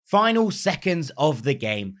Final seconds of the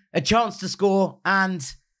game, a chance to score, and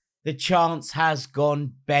the chance has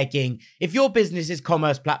gone begging. If your business's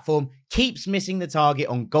commerce platform keeps missing the target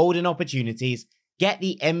on golden opportunities, get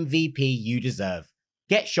the MVP you deserve.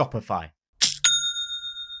 Get Shopify.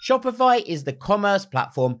 Shopify is the commerce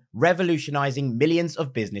platform revolutionizing millions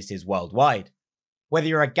of businesses worldwide. Whether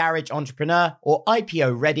you're a garage entrepreneur or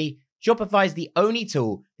IPO ready, Shopify is the only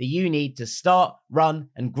tool that you need to start, run,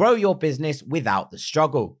 and grow your business without the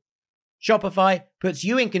struggle. Shopify puts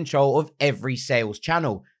you in control of every sales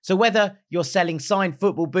channel. So whether you're selling signed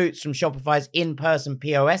football boots from Shopify's in-person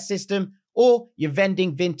POS system or you're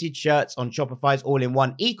vending vintage shirts on Shopify's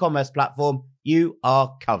all-in-one e-commerce platform, you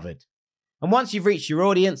are covered. And once you've reached your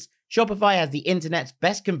audience, Shopify has the internet's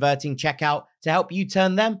best converting checkout to help you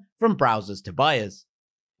turn them from browsers to buyers.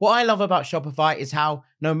 What I love about Shopify is how,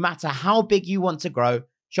 no matter how big you want to grow,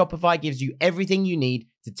 Shopify gives you everything you need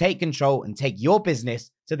to take control and take your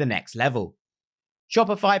business to the next level.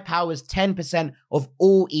 Shopify powers 10% of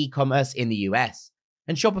all e-commerce in the US.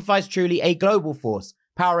 And Shopify is truly a global force,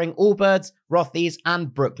 powering Allbirds, Rothy's, and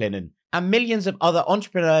Brooklinen, and millions of other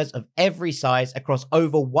entrepreneurs of every size across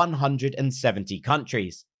over 170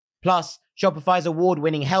 countries. Plus, Shopify's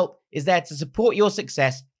award-winning help is there to support your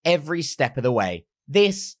success every step of the way.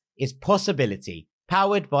 This is Possibility,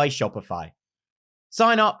 powered by Shopify.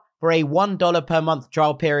 Sign up for a $1 per month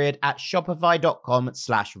trial period at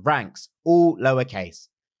shopify.com/ranks, all lowercase.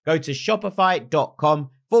 Go to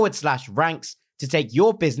shopify.com/ranks to take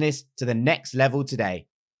your business to the next level today.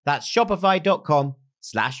 That's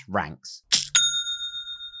shopify.com/ranks.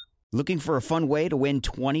 Looking for a fun way to win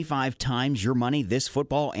 25 times your money this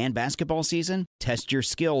football and basketball season? Test your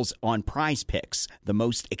skills on Prize Picks, the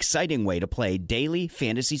most exciting way to play daily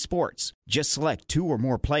fantasy sports. Just select 2 or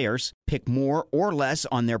more players, pick more or less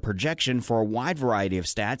on their projection for a wide variety of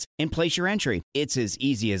stats, and place your entry. It's as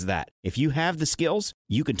easy as that. If you have the skills,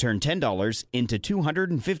 you can turn $10 into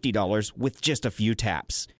 $250 with just a few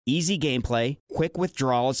taps. Easy gameplay, quick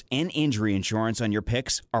withdrawals, and injury insurance on your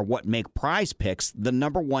picks are what make Prize Picks the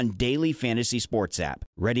 #1 daily fantasy sports app.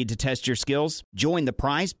 Ready to test your skills? Join the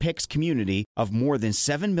Prize Picks community of more than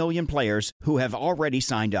 7 million players who have already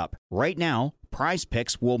signed up. Right now, Prize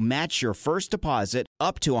Picks will match your first deposit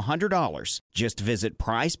up to $100. Just visit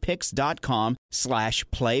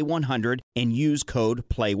prizepicks.com/play100 and use code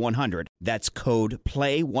PLAY100. That's code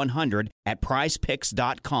PLAY100 at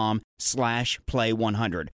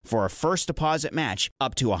prizepicks.com/play100 for a first deposit match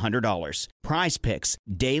up to $100. Prize Picks,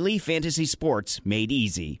 daily fantasy sports made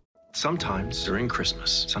easy. Sometimes during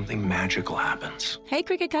Christmas, something magical happens. Hey,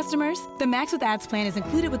 Cricket customers. The Max with Ads plan is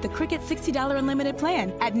included with the Cricket $60 unlimited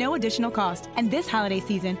plan at no additional cost. And this holiday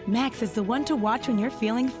season, Max is the one to watch when you're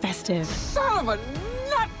feeling festive. Son of a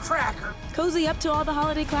nutcracker! Cozy up to all the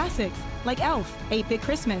holiday classics, like Elf, 8-Bit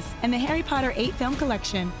Christmas, and the Harry Potter 8-film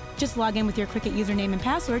collection. Just log in with your Cricket username and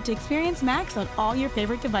password to experience Max on all your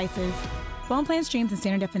favorite devices. Phone plan streams and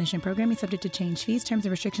standard definition. Programming subject to change. Fees, terms,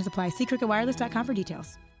 and restrictions apply. See cricketwireless.com for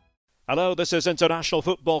details. Hello, this is international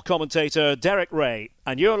football commentator Derek Ray,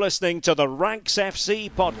 and you're listening to the Ranks FC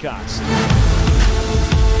podcast.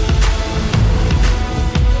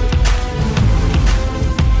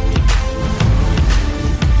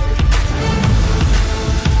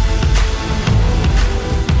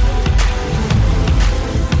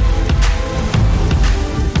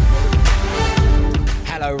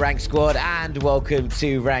 Hello, Rank Squad, and welcome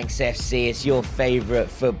to Ranks FC. It's your favourite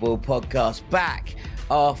football podcast, back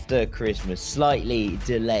after Christmas, slightly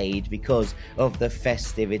delayed because of the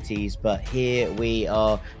festivities, but here we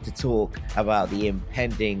are to talk about the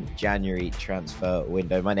impending January transfer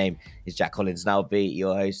window. My name is Jack Collins, and I'll be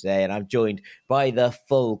your host today, and I'm joined by the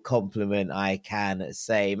full complement, I can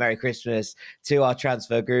say. Merry Christmas to our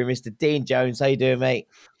transfer guru, Mr. Dean Jones. How you doing, mate?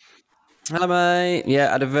 Hello, mate.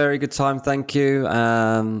 Yeah, had a very good time, thank you.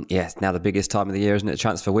 It's now the biggest time of the year, isn't it?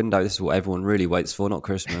 Transfer window. This is what everyone really waits for, not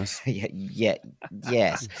Christmas. Yes.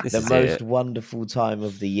 The most wonderful time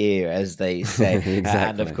of the year, as they say. Exactly.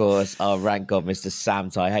 And, of course, our rank god, Mr.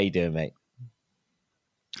 Sam Ty. How you doing, mate?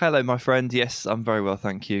 Hello, my friend. Yes, I'm very well,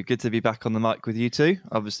 thank you. Good to be back on the mic with you two.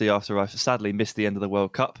 Obviously, after I sadly missed the end of the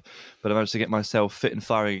World Cup, but I managed to get myself fit and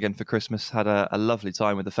firing again for Christmas. Had a lovely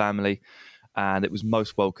time with the family. And it was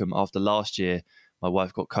most welcome after last year. My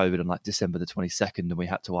wife got COVID on December the 22nd and we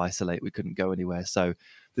had to isolate. We couldn't go anywhere. So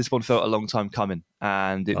this one felt a long time coming.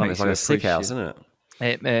 And it makes it's like a sick house, isn't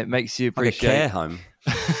it? It makes you appreciate... Like a care home.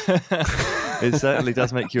 It certainly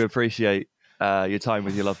does make you appreciate your time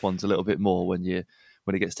with your loved ones a little bit more when it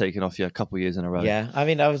gets taken off you a couple of years in a row. Yeah, I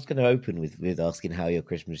mean, I was going to open with asking how your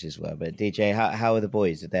Christmases were. But DJ, how are the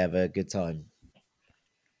boys? Did they have a good time?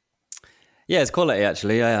 Yeah, it's quality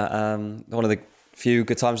actually. Yeah, one of the few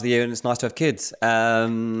good times of the year, and it's nice to have kids.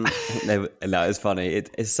 No, it's funny.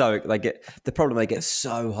 It's so they get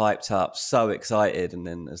so hyped up, so excited, and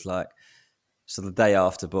then it's like so the day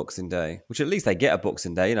after Boxing Day, which at least they get a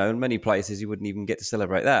Boxing Day. In many places you wouldn't even get to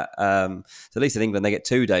celebrate that. So at least in England they get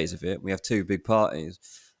 2 days of it. We have 2 big parties.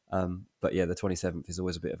 But yeah, the 27th is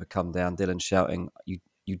always a bit of a come down. Dylan shouting,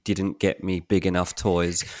 "You didn't get me big enough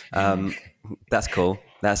toys." That's cool.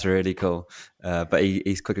 That's really cool. But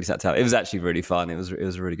he's quickly sat out. It was actually really fun. It was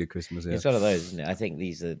a really good Christmas. Yeah. It's one of those, isn't it? I think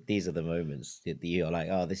these are the moments that you're like,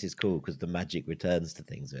 oh, this is cool because the magic returns to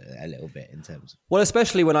things a little bit in terms of. Well,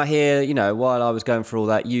 especially when I hear, while I was going through all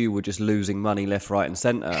that, you were just losing money left, right, and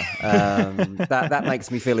centre. That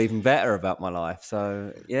makes me feel even better about my life.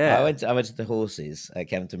 So yeah, I went to the horses at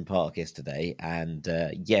Kempton Park yesterday, and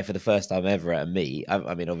for the first time ever at a meet.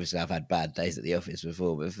 I mean, obviously I've had bad days at the office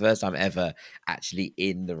before, but for the first time ever actually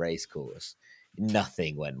in the race course,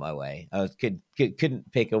 nothing went my way. I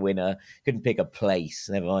couldn't pick a winner, couldn't pick a place,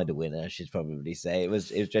 never mind a winner, I should probably say. It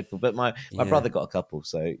was dreadful. But my brother got a couple,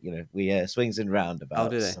 so we swings and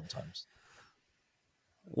roundabouts sometimes.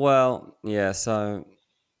 Well, yeah, so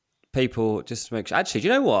people just make sure. Actually, do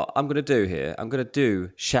you know what I'm going to do here? I'm going to do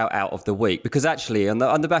shout out of the week, because actually on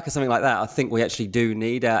the back of something like that, I think we actually do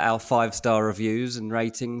need our 5-star reviews and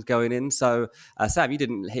ratings going in. So Sam,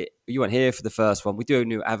 you weren't here for the first one. We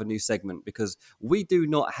do have a new segment because we do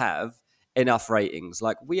not have enough ratings.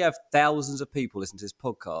 Like, we have thousands of people listening to this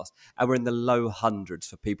podcast, and we're in the low hundreds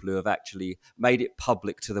for people who have actually made it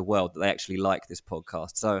public to the world that they actually like this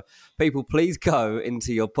podcast. So people, please go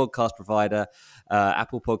into your podcast provider,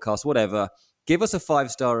 Apple Podcasts, whatever, give us a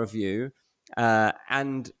 5-star review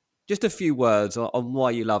and just a few words on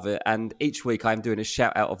why you love it. And each week I'm doing a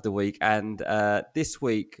shout out of the week. And this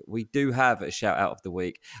week we do have a shout out of the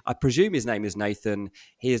week. I presume his name is Nathan.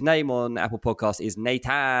 His name on Apple Podcasts is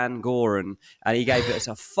Nathan Goran. And he gave us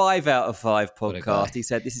a 5 out of 5 podcast. He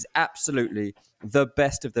said, this is absolutely the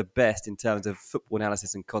best of the best in terms of football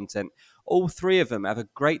analysis and content. All 3 of them have a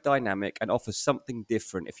great dynamic and offer something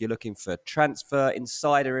different. If you're looking for transfer,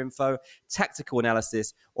 insider info, tactical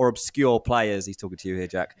analysis, or obscure players, he's talking to you here,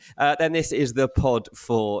 Jack, then this is the pod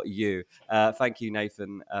for you. Thank you,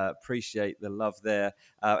 Nathan. Appreciate the love there.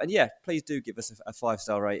 And yeah, please do give us a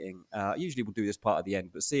 5-star rating. Usually we'll do this part at the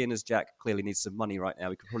end, but seeing as Jack clearly needs some money right now,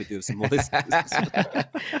 we could probably do some more this.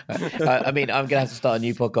 I mean, I'm going to have to start a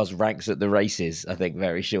new podcast, Ranks at the Races, I think,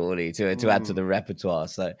 very shortly to add to the repertoire.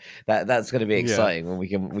 So that's going to be exciting when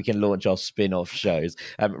we can launch our spin-off shows.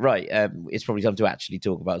 It's probably time to actually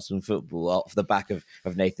talk about some football off the back of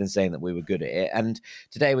Nathan saying that we were good at it. And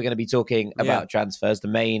today we're going to be talking about transfers. The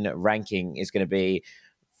main ranking is going to be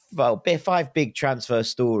 5 big transfer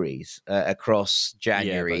stories across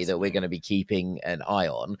January that we're going to be keeping an eye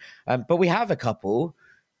on. But we have a couple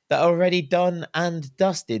that are already done and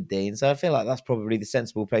dusted, Dean. So I feel like that's probably the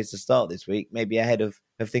sensible place to start this week, maybe ahead of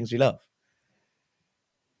things we love.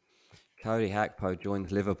 Cody Gakpo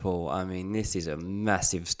joins Liverpool. I mean, this is a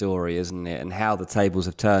massive story, isn't it? And how the tables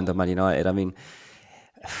have turned on Man United. I mean,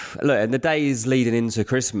 look, in the days leading into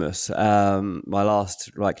Christmas, my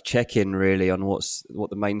last check-in really on what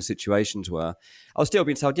the main situations were, I was still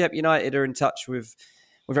being told, yep, United are in touch with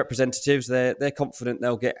representatives. They're confident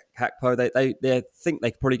they'll get Gakpo. They think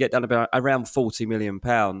they could probably get done about around £40 million.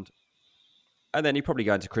 And then you probably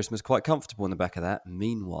go into Christmas quite comfortable in the back of that.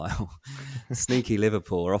 Meanwhile, sneaky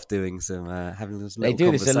Liverpool are off doing some having some little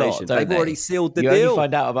conversations. This a lot, don't They've already sealed the deal. You only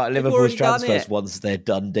find out about Liverpool's transfers once they're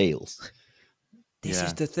done deals. This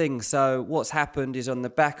is the thing. So what's happened is on the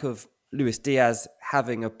back of Luis Diaz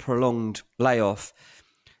having a prolonged layoff,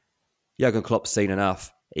 Jurgen Klopp's seen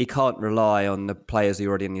enough. He can't rely on the players who are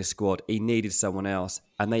already in his squad. He needed someone else.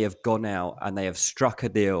 And they have gone out and they have struck a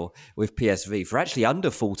deal with PSV for actually under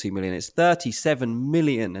 40 million. It's 37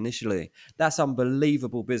 million initially. That's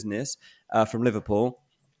unbelievable business from Liverpool.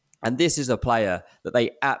 And this is a player that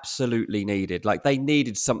they absolutely needed. Like, they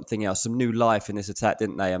needed something else, some new life in this attack,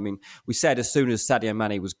 didn't they? I mean, we said as soon as Sadio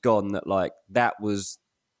Mane was gone that that was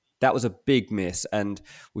a big miss. And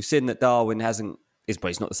we've seen that Darwin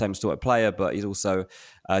he's not the same sort of player, but he's also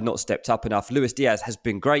not stepped up enough. Luis Diaz has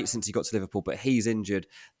been great since he got to Liverpool, but he's injured.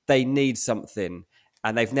 They need something.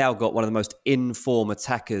 And they've now got one of the most in-form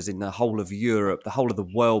attackers in the whole of Europe, the whole of the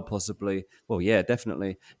world possibly. Well, yeah,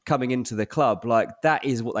 definitely. Coming into the club. That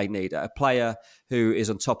is what they need. A player who is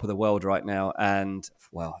on top of the world right now. And,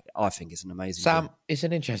 well, I think it's an amazing Sam, deal. It's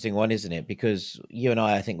an interesting one, isn't it? Because you and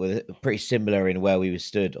I think, were pretty similar in where we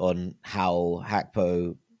stood on how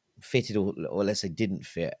Gakpo fitted or let's say didn't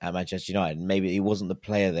fit at Manchester United. Maybe he wasn't the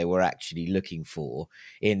player they were actually looking for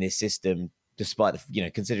in this system despite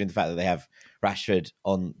considering the fact that they have Rashford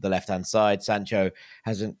on the left-hand side. Sancho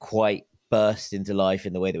hasn't quite burst into life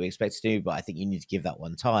in the way that we expect to do, but I think you need to give that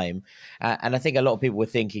one time. And I think a lot of people were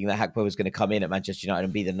thinking that Gakpo was going to come in at Manchester United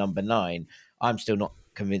and be the number 9. I'm still not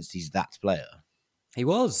convinced he's that player. He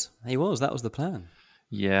was. That was the plan.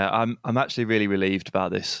 Yeah, I'm actually really relieved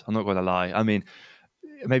about this. I'm not going to lie. I mean,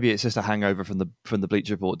 maybe it's just a hangover from the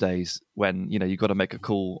Bleacher Report days when you've got to make a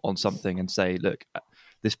call on something and say, look,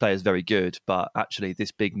 this player is very good, but actually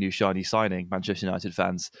this big new shiny signing, Manchester United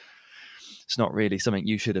fans, it's not really something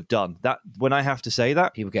you should have done. That when I have to say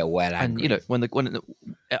that, people get well angry.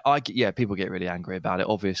 And people get really angry about it,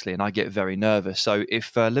 obviously, and I get very nervous. So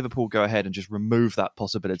if Liverpool go ahead and just remove that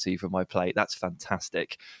possibility from my plate, that's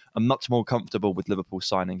fantastic. I'm much more comfortable with Liverpool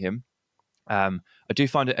signing him. I do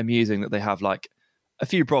find it amusing that they have like a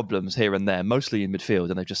few problems here and there, mostly in midfield,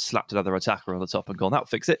 and they've just slapped another attacker on the top and gone, that'll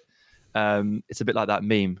fix it. It's a bit like that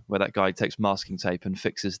meme where that guy takes masking tape and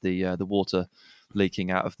fixes the water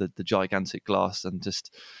leaking out of the gigantic glass, and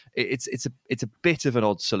just it's a bit of an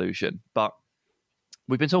odd solution. But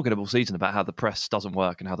we've been talking all season about how the press doesn't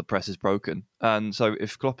work and how the press is broken. And so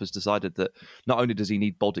if Klopp has decided that not only does he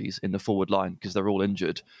need bodies in the forward line because they're all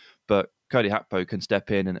injured, but Cody Gakpo can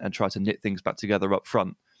step in and try to knit things back together up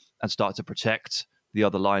front and start to protect the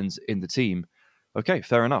other lines in the team. Okay,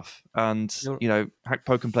 fair enough. And,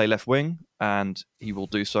 Gakpo can play left wing, and he will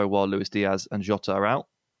do so while Luis Diaz and Jota are out.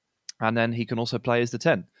 And then he can also play as the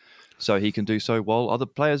 10. So he can do so while other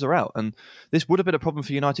players are out. And this would have been a problem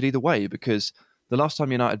for United either way, because the last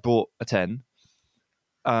time United bought a 10,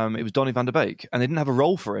 it was Donny van de Beek. And they didn't have a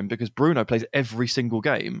role for him because Bruno plays every single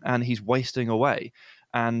game and he's wasting away.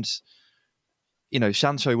 And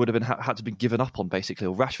Sancho would have had to be given up on, basically,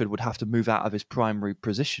 or Rashford would have to move out of his primary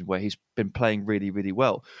position where he's been playing really, really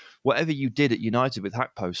well. Whatever you did at United with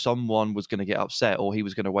Gakpo, someone was going to get upset or he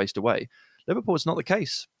was going to waste away. Liverpool, it's not the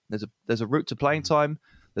case. There's a route to playing time.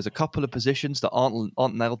 There's a couple of positions that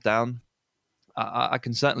aren't nailed down. I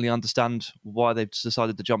can certainly understand why they've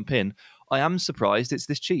decided to jump in. I am surprised it's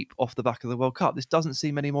this cheap off the back of the World Cup. This doesn't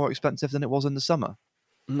seem any more expensive than it was in the summer.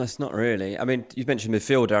 No, it's not really. I mean, you mentioned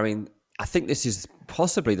midfielder. I mean, I think this is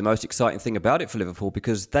possibly the most exciting thing about it for Liverpool,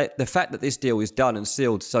 because the fact that this deal is done and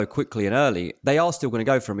sealed so quickly and early, they are still going to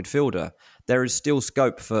go for a midfielder. There is still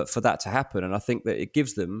scope for that to happen, and I think that it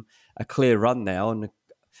gives them a clear run now and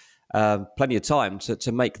plenty of time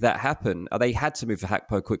to make that happen. They had to move for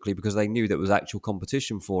Gakpo quickly because they knew there was actual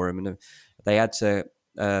competition for him, and they had to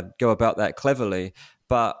go about that cleverly.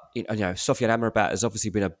 But Sofiane Amrabat has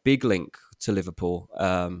obviously been a big link to Liverpool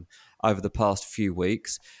over the past few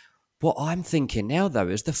weeks. What I'm thinking now, though,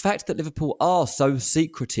 is the fact that Liverpool are so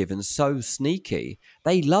secretive and so sneaky.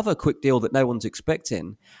 They love a quick deal that no one's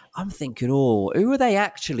expecting. I'm thinking, who are they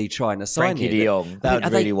actually trying to sign Frankie here? de Jong. That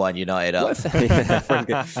would really wind United up.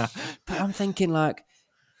 But I'm thinking, I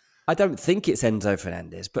don't think it's Enzo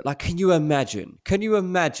Fernandez, but can you imagine? Can you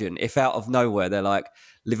imagine if out of nowhere they're like,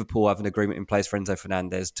 Liverpool have an agreement in place for Enzo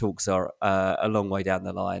Fernandez, talks are a long way down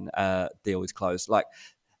the line, deal is closed.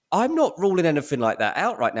 I'm not ruling anything like that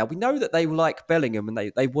out right now. We know that they like Bellingham and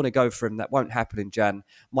they want to go for him. That won't happen in Jan,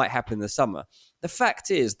 might happen in the summer. The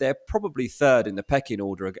fact is, they're probably third in the pecking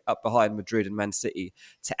order up behind Madrid and Man City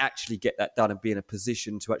to actually get that done and be in a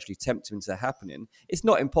position to actually tempt him into happening. It's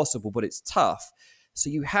not impossible, but it's tough. So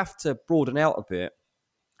you have to broaden out a bit.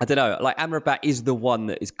 I don't know, Amrabat is the one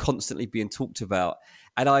that is constantly being talked about.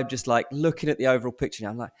 And I'm just looking at the overall picture now,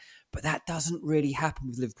 I'm like, but that doesn't really happen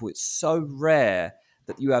with Liverpool. It's so rare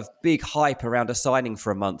that you have big hype around a signing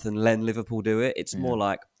for a month and then Liverpool do it. It's more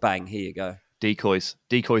like, bang, here you go. Decoys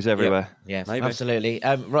everywhere. Yep. Yeah, absolutely.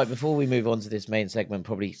 Right, before we move on to this main segment,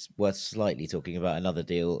 probably worth slightly talking about another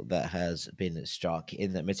deal that has been struck,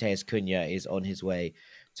 in that Matheus Cunha is on his way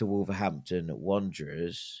to Wolverhampton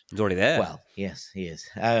Wanderers. He's already there. Well, yes, he is.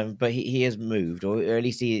 But he has moved, or at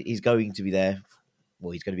least he's going to be there.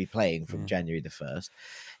 Well, he's going to be playing from January the 1st.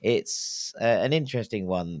 It's an interesting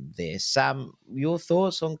one, this. Sam, your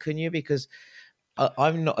thoughts on Cunha? Because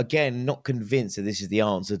I'm not convinced that this is the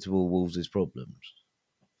answer to all Wolves' problems.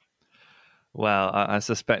 Well, I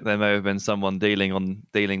suspect there may have been someone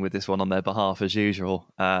dealing with this one on their behalf as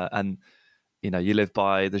usual. And you live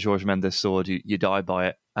by the Jorge Mendes sword, you die by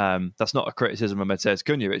it. That's not a criticism of Matheus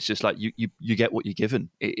Cunha. It's just you get what you're given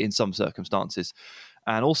in some circumstances.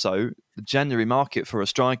 And also, the January market for a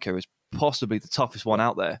striker is possibly the toughest one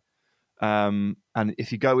out there. And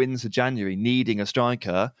if you go into January needing a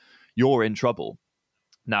striker, you're in trouble.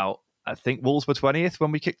 Now, I think Wolves were 20th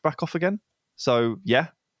when we kicked back off again. So, yeah,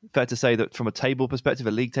 fair to say that from a table perspective,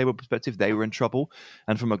 a league table perspective, they were in trouble.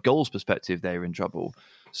 And from a goals perspective, they were in trouble.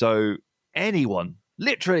 So anyone,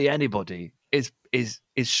 literally anybody, is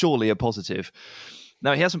surely a positive.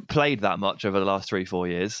 Now, he hasn't played that much over the last 3-4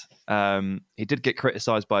 years. He did get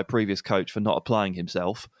criticised by a previous coach for not applying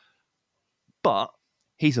himself, but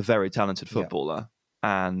he's a very talented footballer,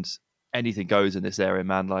 and anything goes in this area,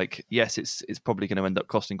 man. Like, yes, it's probably going to end up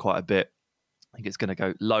costing quite a bit. I think it's going to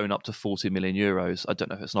go loan up to 40 million euros. I don't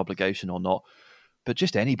know if it's an obligation or not, but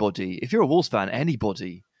just anybody. If you're a Wolves fan,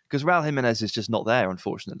 anybody, because Raul Jimenez is just not there,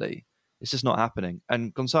 unfortunately. It's just not happening.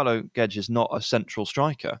 And Gonzalo Guedes is not a central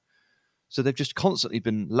striker. So they've just constantly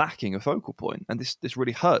been lacking a focal point, and this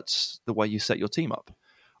really hurts the way you set your team up.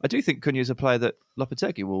 I do think Cunha is a player that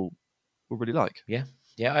Lopetegui will really like. Yeah,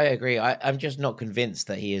 I agree. I'm just not convinced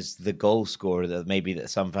that he is the goal scorer that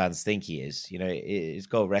some fans think he is. You know, his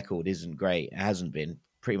goal record isn't great. It hasn't been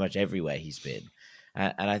pretty much everywhere he's been.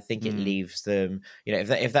 And I think it leaves them, you know,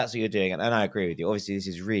 if that's what you're doing, and I agree with you, obviously this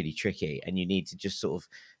is really tricky and you need to just sort of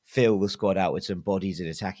fill the squad out with some bodies in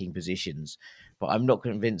attacking positions. But I'm not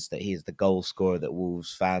convinced that he is the goal scorer that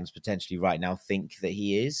Wolves fans potentially right now think that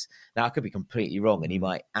he is. Now, I could be completely wrong and he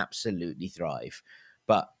might absolutely thrive.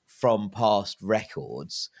 But from past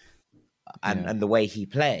records and the way he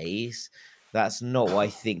plays, that's not what I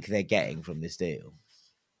think they're getting from this deal.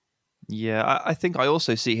 Yeah, I think I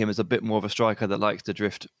also see him as a bit more of a striker that likes to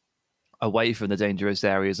drift away from the dangerous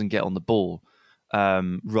areas and get on the ball,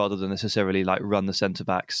 rather than necessarily like run the centre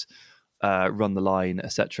backs, run the line,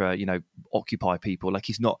 etc. You know, occupy people. Like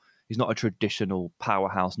he's not a traditional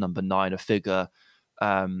powerhouse number 9, a figure,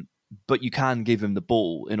 but you can give him the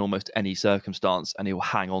ball in almost any circumstance, and he'll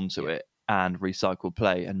hang on to it and recycle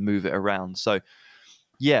play and move it around. So.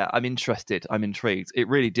 Yeah, I'm interested. I'm intrigued. It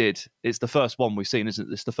really did. It's the first one we've seen, isn't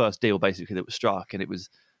it? It's the first deal basically that was struck, and it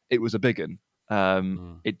was a big one.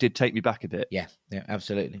 It did take me back a bit. Yeah,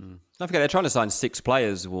 absolutely. Don't forget they're trying to sign 6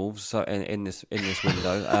 players, Wolves, in this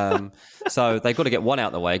window. So they've got to get one out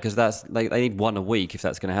of the way because they need one a week if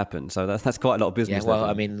that's going to happen. So that's quite a lot of business. Yeah, well,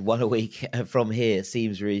 I mean, one a week from here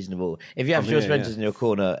seems reasonable. If you have Phil Spencer in your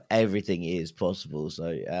corner, everything is possible.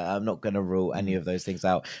 So I'm not going to rule any of those things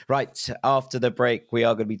out. Right, after the break, we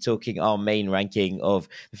are going to be talking our main ranking of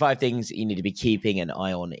the 5 things you need to be keeping an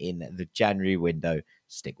eye on in the January window.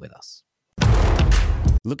 Stick with us.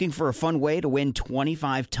 Looking for a fun way to win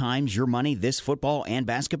 25 times your money this football and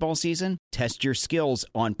basketball season? Test your skills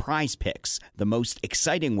on Prize Picks, the most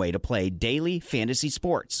exciting way to play daily fantasy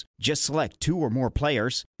sports. Just select 2 or more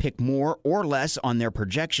players, pick more or less on their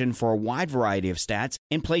projection for a wide variety of stats,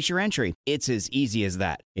 and place your entry. It's as easy as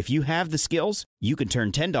that. If you have the skills, you can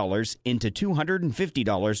turn $10 into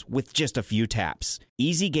 $250 with just a few taps.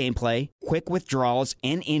 Easy gameplay, quick withdrawals,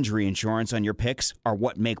 and injury insurance on your picks are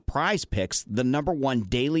what make Prize Picks the #1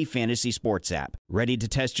 daily fantasy sports app. Ready to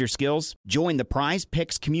test your skills? Join the Prize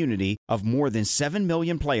Picks community of more than 7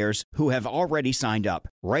 million players who have already signed up.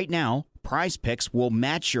 Right now, Prize Picks will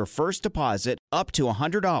match your first deposit up to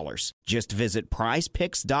 $100. Just visit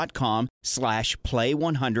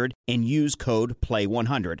prizepicks.com/play100 and use code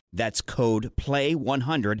PLAY100. That's code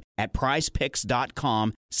PLAY100 at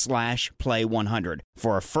prizepicks.com/play100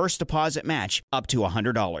 for a first deposit match up to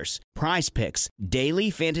 $100. Prize Picks,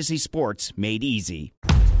 daily fantasy sports made easy.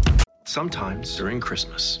 Sometimes during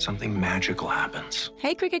Christmas, something magical happens.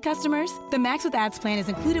 Hey, Cricket customers. The Max with Ads plan is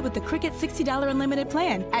included with the Cricket $60 unlimited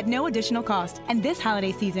plan at no additional cost. And this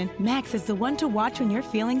holiday season, Max is the one to watch when you're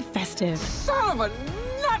feeling festive. Son of a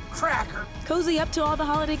nutcracker! Cozy up to all the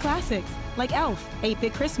holiday classics like Elf,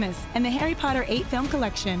 8-Bit Christmas, and the Harry Potter 8 film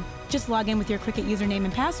collection. Just log in with your Cricket username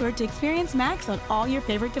and password to experience Max on all your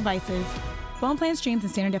favorite devices. Phone plan streams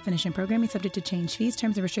and standard definition. Programming subject to change. Fees,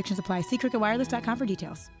 terms, and restrictions apply. See cricketwireless.com for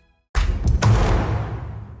details.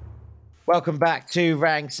 Welcome back to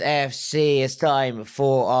Ranks FC. It's time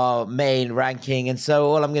for our main ranking. And so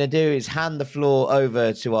all I'm going to do is hand the floor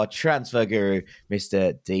over to our transfer guru,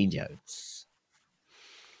 Mr. Dean Jones.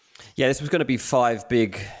 Yeah, this was going to be 5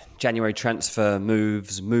 big January transfer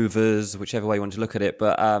movers, whichever way you want to look at it.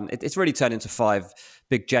 But it's really turned into 5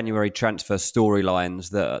 big January transfer storylines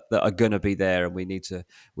that are going to be there, and we need to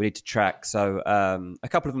track. So a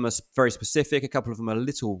couple of them are very specific, a couple of them are a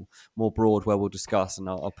little more broad, where we'll discuss, and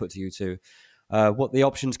I'll put to you too what the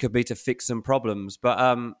options could be to fix some problems. But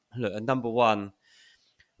look, at number 1,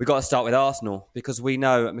 we've got to start with Arsenal, because we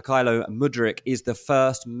know Mykhailo Mudryk is the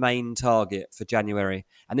first main target for January,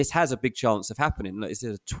 and this has a big chance of happening. Look, this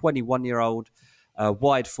is a 21-year-old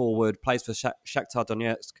wide forward, plays for Shakhtar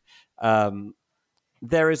Donetsk.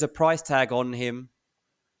 There is a price tag on him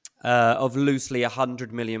of loosely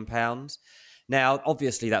 £100 million. Now,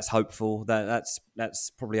 obviously, that's hopeful. That's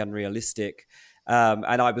probably unrealistic. And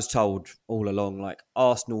I was told all along, like,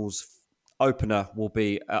 Arsenal's opener will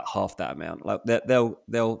be at half that amount. Like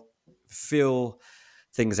they'll feel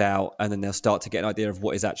things out, and then they'll start to get an idea of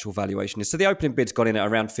what his actual valuation is. So the opening bid's gone in at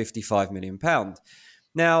around £55 million.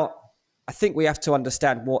 Now, I think we have to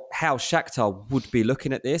understand how Shakhtar would be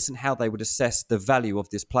looking at this and how they would assess the value of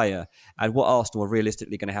this player and what Arsenal are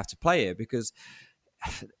realistically going to have to play here, because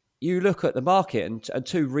you look at the market and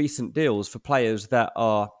two recent deals for players that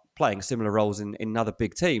are playing similar roles in other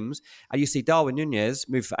big teams, and you see Darwin Núñez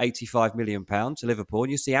move for £85 million to Liverpool,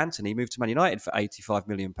 and you see Antony move to Man United for £85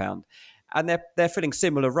 million. And they're filling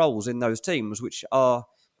similar roles in those teams,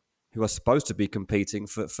 who are supposed to be competing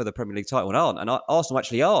for the Premier League title and aren't. And Arsenal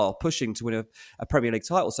actually are pushing to win a Premier League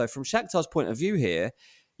title. So from Shakhtar's point of view here,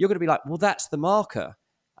 you're going to be like, well, that's the marker.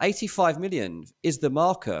 85 million is the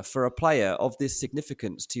marker for a player of this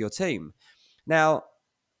significance to your team. Now,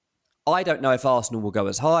 I don't know if Arsenal will go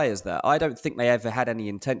as high as that. I don't think they ever had any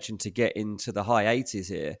intention to get into the high 80s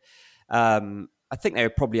here. I think they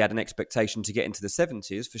probably had an expectation to get into the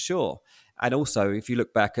 70s for sure. And also, if you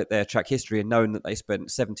look back at their track history and knowing that they spent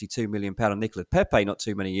 £72 million on Nicolas Pepe not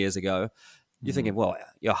too many years ago, you're thinking, well,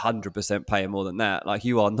 you're 100% paying more than that. Like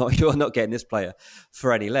you are not getting this player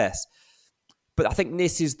for any less. But I think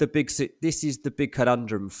this is the big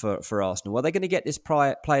conundrum for Arsenal. Are they going to get this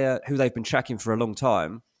player who they've been tracking for a long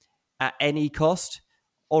time at any cost,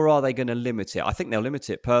 or are they going to limit it? I think they'll limit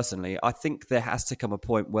it personally. I think there has to come a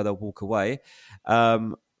point where they'll walk away.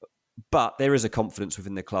 But there is a confidence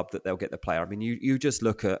within the club that they'll get the player. I mean, you just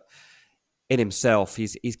look at in himself,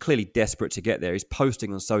 he's clearly desperate to get there. He's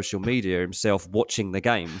posting on social media himself watching the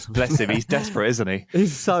games. Bless him, he's desperate, isn't he?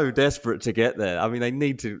 He's so desperate to get there. I mean,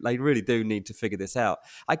 they really do need to figure this out.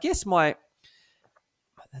 I guess the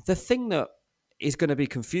thing that is going to be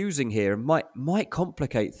confusing here and might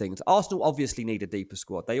complicate things. Arsenal obviously need a deeper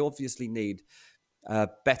squad. They obviously need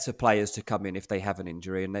better players to come in if they have an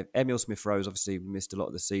injury. And Emil Smith-Rowe's obviously missed a lot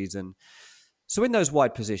of the season. So in those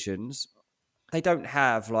wide positions, they don't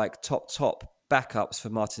have like top backups for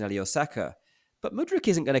Martinelli or Saka. But Mudryk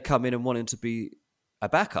isn't going to come in and want him to be a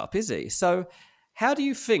backup, is he? So how do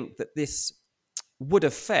you think that this would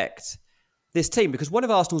affect this team? Because one of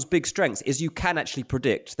Arsenal's big strengths is you can actually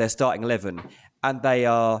predict their starting 11, and they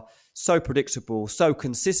are so predictable, so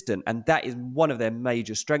consistent, and that is one of their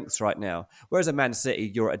major strengths right now. Whereas at Man City,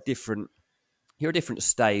 you're at a different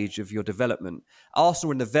stage of your development. Arsenal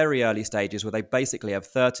are in the very early stages where they basically have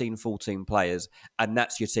 13, 14 players, and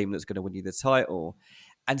that's your team that's going to win you the title.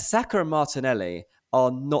 And Saka and Martinelli are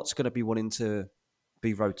not going to be wanting to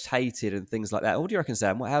be rotated and things like that. What do you reckon,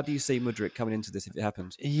 Sam? How do you see Mudryk coming into this if it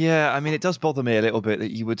happens? Yeah, I mean, it does bother me a little bit that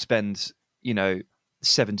you would spend,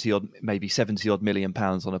 70 odd million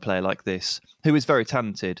pounds on a player like this, who is very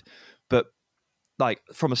talented, but like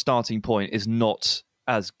from a starting point is not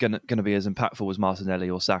as going to be as impactful as Martinelli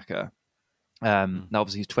or Saka. Now,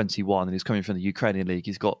 obviously, he's 21 and he's coming from the Ukrainian league.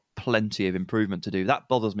 He's got plenty of improvement to do. That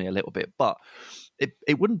bothers me a little bit, but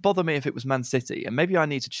it wouldn't bother me if it was Man City. And maybe I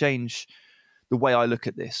need to change the way I look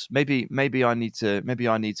at this. Maybe I need to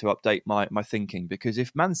update my thinking, because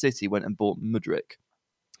if Man City went and bought Mudryk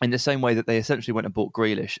in the same way that they essentially went and bought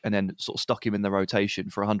Grealish and then sort of stuck him in the rotation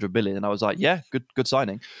for 100 million, and I was like, yeah, good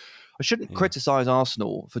signing. I shouldn't criticise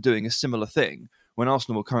Arsenal for doing a similar thing when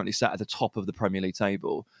Arsenal were currently sat at the top of the Premier League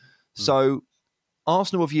table. So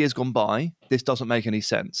Arsenal of years gone by, this doesn't make any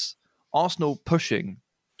sense. Arsenal pushing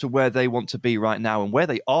to where they want to be right now and where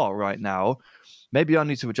they are right now, maybe I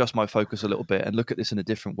need to adjust my focus a little bit and look at this in a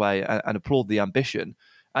different way and applaud the ambition.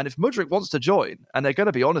 And if Mudryk wants to join, and they're going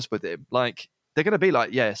to be honest with him, like they're going to be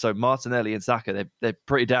like, yeah, so Martinelli and Saka, they're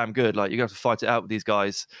pretty damn good. Like, you're going to have to fight it out with these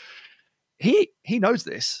guys. He knows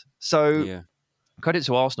this. So credit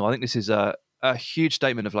to Arsenal. I think this is a huge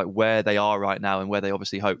statement of like where they are right now and where they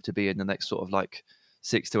obviously hope to be in the next sort of like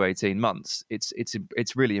 6 to 18 months.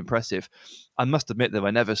 It's really impressive. I must admit that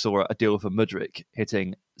I never saw a deal for Mudryk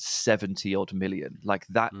hitting 70 odd million. Like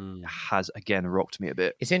that has again rocked me a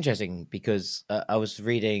bit. It's interesting because I was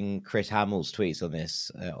reading Chris Hamill's tweets on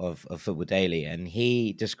this of Football Daily, and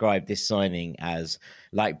he described this signing as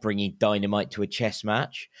like bringing dynamite to a chess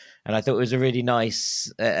match. And I thought it was a really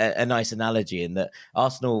nice analogy, in that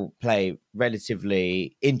Arsenal play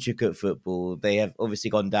relatively intricate football. They have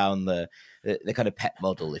obviously gone down the kind of Pep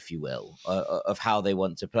model, if you will, of how they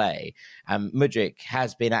want to play. Mudryk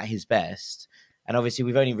has been at his best. And obviously,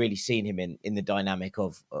 we've only really seen him in the dynamic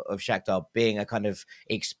of Shakhtar being a kind of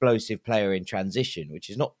explosive player in transition, which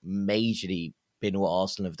has not majorly been what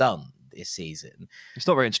Arsenal have done this season. It's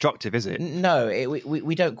not very instructive, is it? No,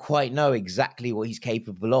 we don't quite know exactly what he's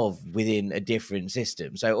capable of within a different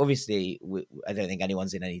system. So obviously, I don't think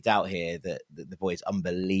anyone's in any doubt here that the boy is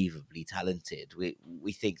unbelievably talented.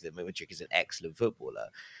 We think that Mudryk is an excellent footballer,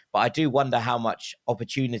 but I do wonder how much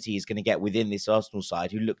opportunity he's going to get within this Arsenal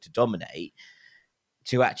side who look to dominate,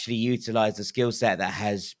 to actually utilise the skill set that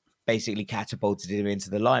has basically catapulted him into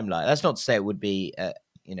the limelight. That's not to say it would be,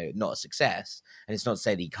 not a success, and it's not to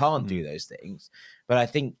say that he can't do those things. But I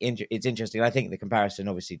think it's interesting. I think the comparison,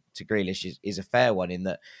 obviously, to Grealish is a fair one in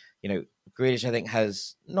that, Grealish, I think,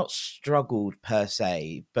 has not struggled per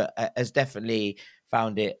se, but has definitely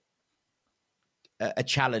found it a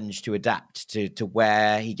challenge to adapt to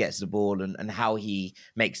where he gets the ball and how he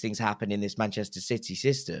makes things happen in this Manchester City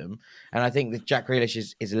system. And I think that Jack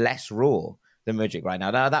Grealish is less raw than Mudryk right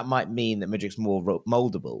now. Now, that might mean that Mudryk's more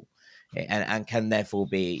moldable and can therefore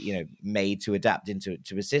be, made to adapt into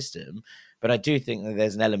a system. But I do think that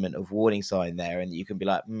there's an element of warning sign there, and you can be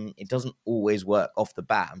like, it doesn't always work off the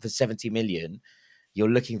bat. And for 70 million, you're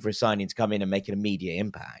looking for a signing to come in and make an immediate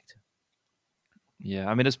impact. Yeah,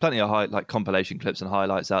 I mean, there's plenty of compilation clips and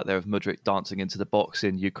highlights out there of Mudryk dancing into the box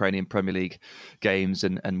in Ukrainian Premier League games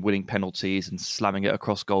and winning penalties and slamming it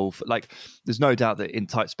across goal. There's no doubt that in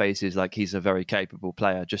tight spaces, he's a very capable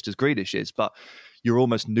player, just as Grealish is. But you're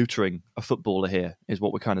almost neutering a footballer here, is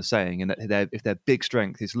what we're kind of saying. And that if their big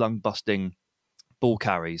strength is lung-busting ball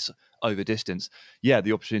carries over distance, the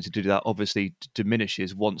opportunity to do that obviously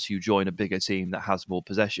diminishes once you join a bigger team that has more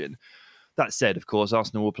possession. That said, of course,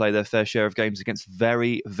 Arsenal will play their fair share of games against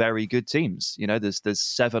very, very good teams. There's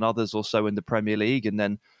 7 others or so in the Premier League, and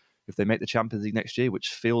then if they make the Champions League next year, which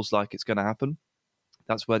feels like it's going to happen,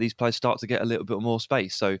 that's where these players start to get a little bit more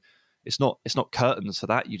space. So it's not curtains for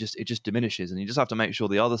that. It just diminishes, and you just have to make sure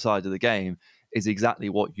the other side of the game is exactly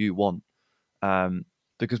what you want.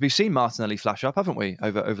 Because we've seen Martinelli flash up, haven't we,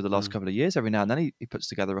 over the last couple of years? Every now and then he puts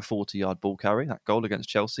together a 40-yard ball carry, that goal against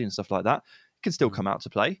Chelsea and stuff like that. It can still come out to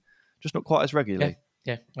play, just not quite as regularly.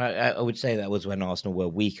 Yeah. I would say that was when Arsenal were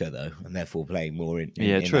weaker, though, and therefore playing more in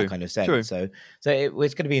true. that kind of sense. True. So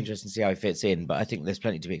it's going to be interesting to see how he fits in, but I think there's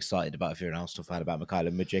plenty to be excited about if you're an Arsenal fan about Mykhailo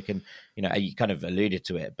Mudryk, and you kind of alluded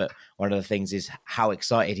to it, but one of the things is how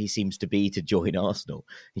excited he seems to be to join Arsenal.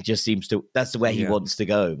 He just seems to, that's the way he wants to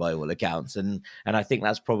go by all accounts, and I think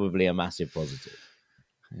that's probably a massive positive.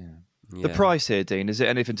 The price here, Dean, is it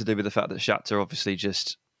anything to do with the fact that Shakhtar obviously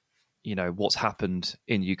just, what's happened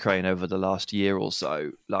in Ukraine over the last year or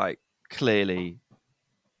so, clearly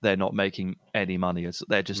they're not making any money.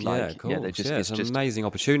 They're just it's an amazing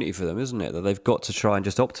opportunity for them, isn't it? That they've got to try and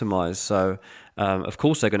just optimise. So, of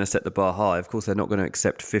course, they're going to set the bar high. Of course, they're not going to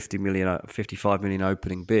accept 55 million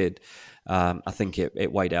opening bid. I think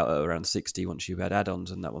it weighed out at around 60 once you had add-ons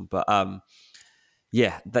and that one. But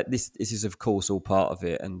this is of course all part of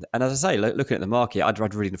it. And as I say, looking at the market,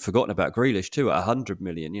 I'd really forgotten about Grealish too at 100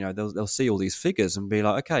 million. They'll see all these figures and be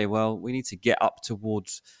like, okay, well, we need to get up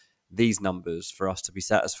towards these numbers for us to be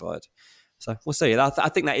satisfied. So we'll see. I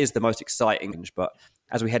think that is the most exciting. But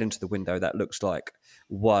as we head into the window, that looks like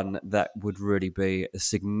one that would really be a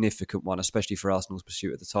significant one, especially for Arsenal's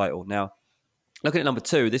pursuit of the title. Now, looking at number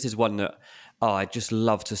 2, this is one that I just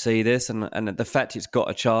love to see this, and the fact it's got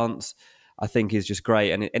a chance, I think, is just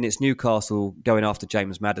great. And it's Newcastle going after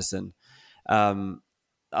James Maddison.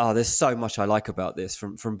 There's so much I like about this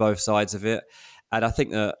from both sides of it. And I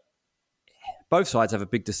think that both sides have a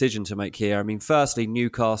big decision to make here. I mean, firstly,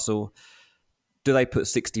 Newcastle, do they put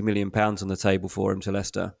 £60 million on the table for him to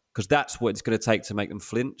Leicester? Because that's what it's going to take to make them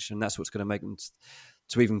flinch, and that's what's going to make them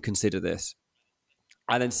to even consider this.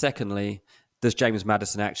 And then secondly, does James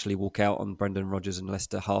Maddison actually walk out on Brendan Rodgers and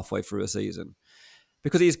Leicester halfway through a season?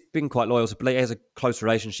 Because he's been quite loyal to Blake, he has a close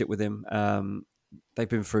relationship with him. They've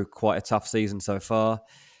been through quite a tough season so far.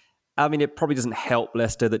 I mean, it probably doesn't help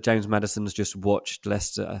Leicester that James Maddison's just watched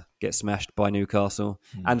Leicester get smashed by Newcastle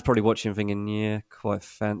and probably watching thinking, quite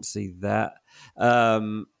fancy that.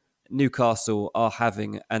 Newcastle are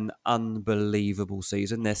having an unbelievable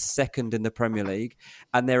season. They're second in the Premier League,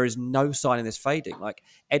 and there is no sign of this fading. Like,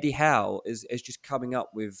 Eddie Howe is just coming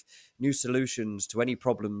up with new solutions to any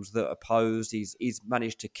problems that are posed. He's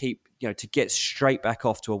managed to keep, to get straight back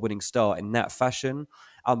off to a winning start in that fashion.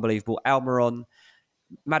 Unbelievable. Almiron,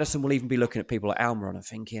 Maddison will even be looking at people like Almiron and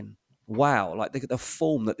thinking, wow, like the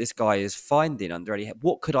form that this guy is finding under Eddie Howe.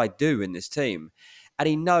 What could I do in this team? And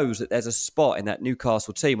he knows that there's a spot in that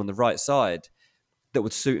Newcastle team on the right side that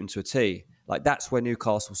would suit him to a T. Like, that's where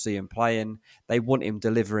Newcastle see him playing. They want him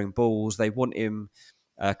delivering balls. They want him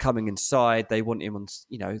coming inside. They want him on,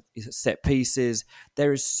 set pieces.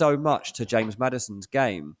 There is so much to James Maddison's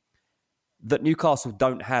game that Newcastle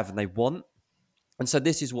don't have and they want. And so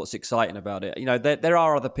this is what's exciting about it. You know, there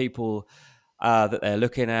are other people that they're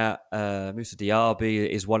looking at. Moussa Diaby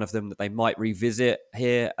is one of them that they might revisit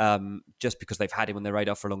here, just because they've had him on their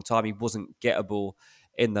radar for a long time. He wasn't gettable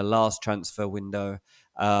in the last transfer window.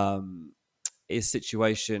 His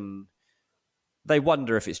situation, they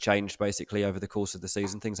wonder if it's changed basically over the course of the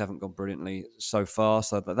season. Things haven't gone brilliantly so far,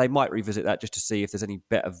 so they might revisit that just to see if there's any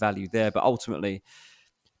better value there. But ultimately,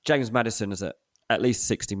 James Maddison is at least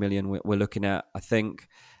 60 million we're looking at, I think.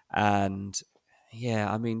 And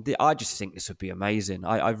yeah, I mean, I just think this would be amazing.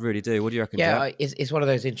 I really do. What do you reckon, Jack? It's one of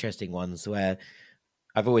those interesting ones where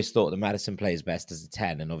I've always thought that Maddison plays best as a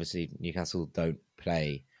 10, and obviously Newcastle don't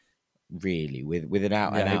play really with an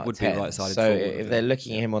out-and-out would 10. Be right-sided so forward, if they're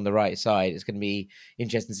looking at him on the right side, it's going to be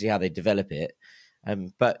interesting to see how they develop it.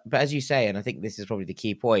 But as you say, and I think this is probably the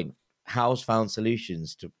key point, Howe's found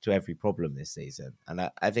solutions to every problem this season, and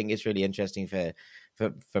I think it's really interesting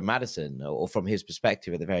for Maddison, or from his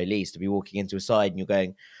perspective at the very least, to be walking into a side and you're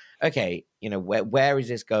going, okay, you know, where is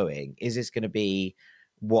this going? Is this going to be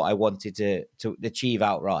what I wanted to achieve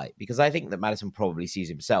outright? Because I think that Maddison probably sees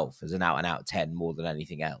himself as an out-and-out 10 more than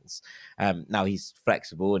anything else. Now he's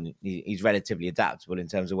flexible and he's relatively adaptable in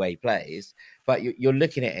terms of where he plays, but you're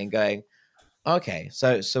looking at it and going, okay,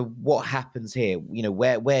 so what happens here? You know,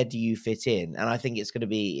 where do you fit in? And I think it's going to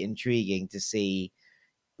be intriguing to see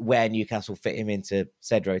where Newcastle fit him into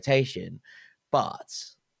said rotation. But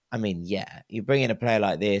I mean, yeah, you bring in a player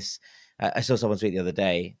like this. I saw someone tweet the other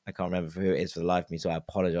day. I can't remember who it is for the life of me, so I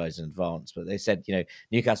apologise in advance. But they said, you know,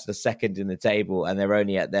 Newcastle are second in the table, and they're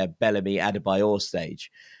only at their Bellamy Adebayor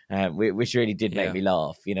stage, which really did make me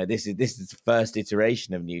laugh. You know, this is the first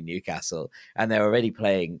iteration of Newcastle, and they're already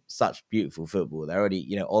playing such beautiful football. They're already,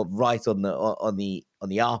 you know, right on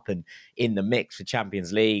the up and in the mix for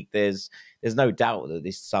Champions League. There's no doubt that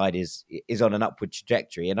this side is on an upward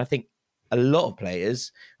trajectory, and I think a lot of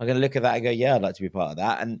players are going to look at that and go, yeah, I'd like to be part of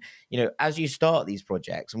that. And, you know, as you start these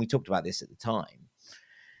projects, and we talked about this at the time,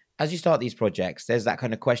 as you start these projects, there's that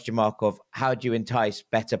kind of question mark of how do you entice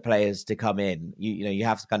better players to come in? You know, you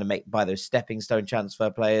have to kind of buy those stepping stone transfer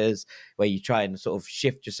players where you try and sort of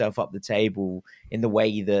shift yourself up the table in the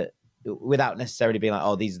way that, without necessarily being like,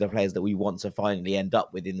 oh, these are the players that we want to finally end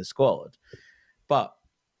up with in the squad. But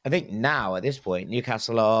I think now at this point,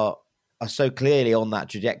 Newcastle are so clearly on that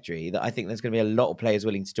trajectory that I think there's going to be a lot of players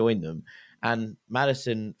willing to join them. And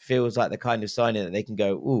Maddison feels like the kind of signing that they can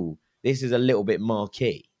go, ooh, this is a little bit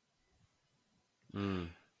marquee.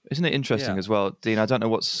 Isn't it interesting as well, Dean? I don't know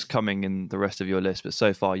what's coming in the rest of your list, but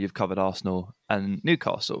so far you've covered Arsenal and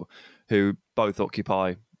Newcastle, who both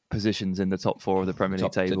occupy positions in the top four of the Premier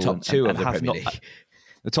League table. The top two of the Premier League.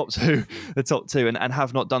 The top two, and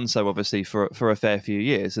have not done so obviously for a fair few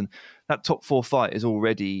years. And that top four fight is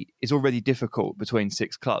already difficult between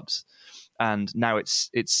six clubs, and now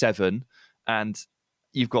it's seven, and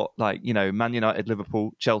you've got, like, you know, Man United,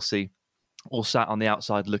 Liverpool, Chelsea, all sat on the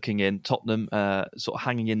outside looking in. Tottenham sort of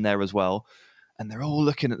hanging in there as well, and they're all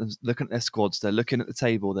looking at their squads. They're looking at the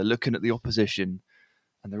table. They're looking at the opposition,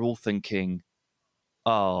 and they're all thinking,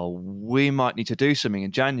 oh, we might need to do something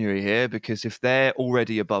in January here, because if they're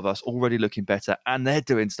already above us, already looking better, and they're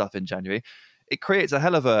doing stuff in January, it creates a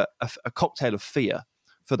hell of a cocktail of fear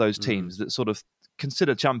for those teams that sort of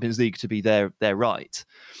consider Champions League to be their right.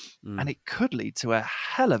 And it could lead to a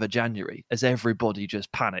hell of a January as everybody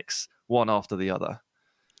just panics one after the other.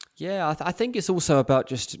 Yeah, I think it's also about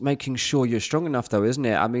just making sure you're strong enough, though, isn't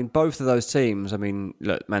it? I mean, both of those teams, I mean,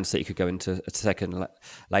 look, Man City could go into a second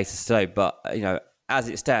later today, but, you know, as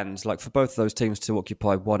it stands, like, for both of those teams to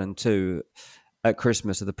occupy 1 and 2 at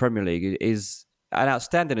Christmas of the Premier League is an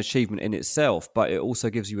outstanding achievement in itself, but it also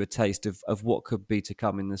gives you a taste of what could be to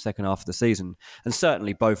come in the second half of the season. And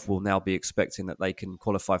certainly both will now be expecting that they can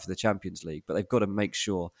qualify for the Champions League, but they've got to make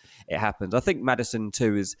sure it happens. I think Maddison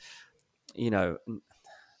too is, you know,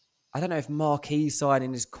 I don't know if marquee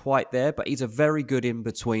signing is quite there, but he's a very good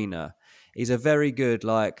in-betweener. He's a very good,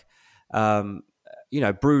 like, you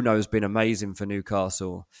know, Bruno's been amazing for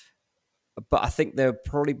Newcastle, but I think they're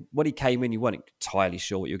probably, when he came in, you weren't entirely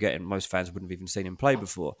sure what you're getting. Most fans wouldn't have even seen him play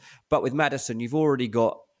before. But with Maddison, you've already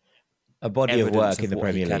got a body of work in the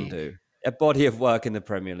Premier League. A body of work in the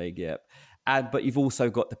Premier League, yeah. But you've also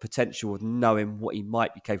got the potential of knowing what he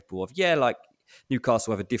might be capable of. Yeah, like,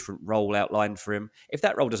 Newcastle have a different role outlined for him. If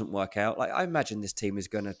that role doesn't work out, like, I imagine this team is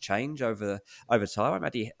going to change over time.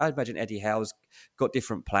 I imagine Eddie Howe's got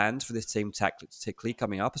different plans for this team tactically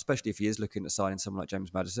coming up, especially if he is looking at signing someone like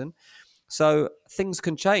James Maddison. So things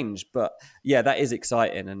can change, but yeah, that is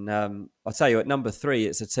exciting. And I'll tell you, at number 3,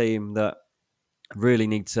 it's a team that really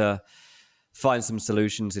need to find some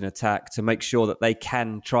solutions in attack to make sure that they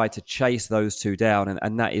can try to chase those two down.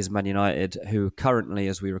 And that is Man United, who currently,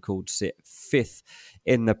 as we recalled, sit 5th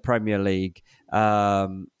in the Premier League.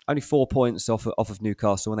 Only 4 points off of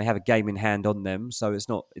Newcastle, and they have a game in hand on them. So it's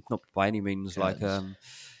not by any means like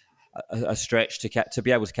a stretch to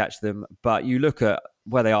be able to catch them. But you look at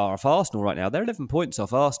where they are off Arsenal right now, they're 11 points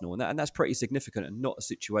off Arsenal, and that's pretty significant, and not a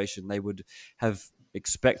situation they would have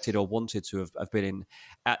expected or wanted to have been in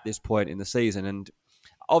at this point in the season. And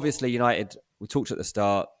obviously United, we talked at the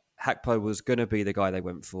start, Hakpo was going to be the guy they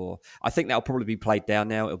went for. I think that'll probably be played down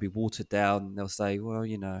now. It'll be watered down. They'll say, well,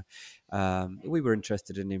 we were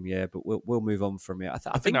interested in him, yeah, but we'll move on from it.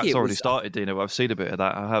 I think that's already started, Dino. I've seen a bit of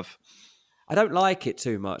that. I have. I don't like it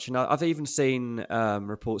too much. And I've even seen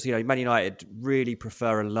reports, Man United really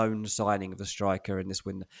prefer a loan signing of a striker in this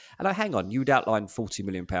window. And hang on, you'd outlined £40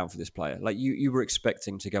 million for this player. Like you were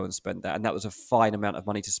expecting to go and spend that, and that was a fine amount of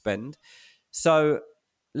money to spend. So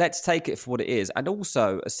let's take it for what it is, and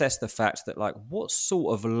also assess the fact that, like, what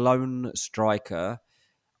sort of lone striker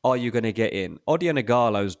are you going to get in? Odion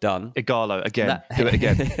Ighalo's done. Ighalo, again. Do it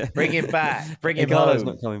again. Bring him back. Bring him Ighalo's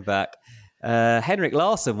home. not coming back. Henrik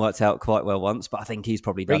Larsson worked out quite well once, but I think he's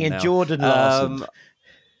probably done now. Bring in Jordan Larsson.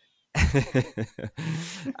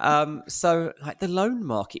 So, like, the loan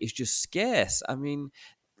market is just scarce. I mean,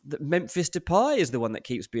 Memphis Depay is the one that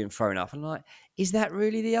keeps being thrown up. And, like, is that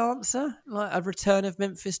really the answer? Like, a return of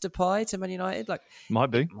Memphis Depay to Man United? Like, might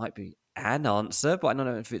be an answer, but I don't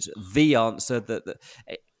know if it's the answer. That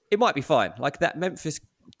it might be fine. Like, that Memphis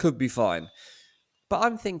could be fine. But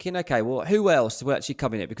I'm thinking, okay, well, who else will actually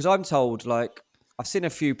come in it? Because I'm told, like, I've seen a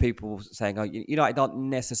few people saying, oh, United aren't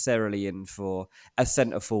necessarily in for a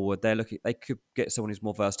centre forward. They could get someone who's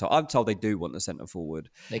more versatile. I'm told they do want a centre forward.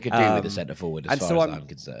 They could do with a centre forward, as far as I'm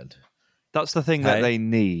concerned. That's the thing that they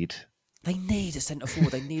need. They need a centre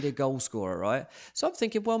forward. They need a goal scorer, right? So I'm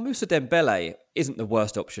thinking, well, Moussa Dembele isn't the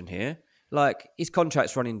worst option here. Like, his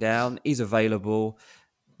contract's running down. He's available.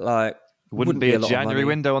 Like, wouldn't be a January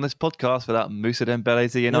window on this podcast without Moussa Dembele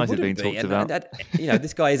to United being talked about.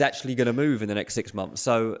 This guy is actually going to move in the next 6 months.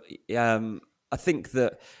 So I think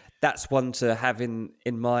that's one to have in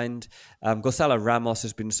mind. Gonzalo Ramos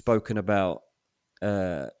has been spoken about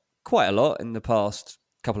quite a lot in the past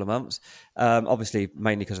couple of months. Obviously,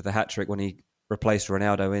 mainly because of the hat-trick when he replaced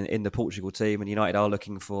Ronaldo in the Portugal team, and United are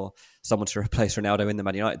looking for someone to replace Ronaldo in the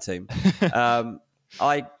Man United team.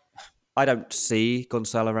 I don't see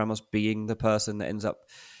Gonzalo Ramos being the person that ends up.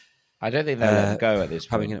 I don't think they'll let him go at this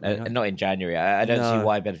point. Not in January. I don't see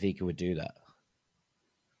why Benfica would do that.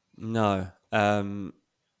 No,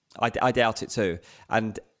 I doubt it too.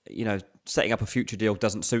 And setting up a future deal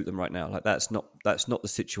doesn't suit them right now. Like, that's not the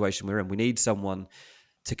situation we're in. We need someone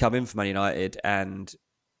to come in for Man United, and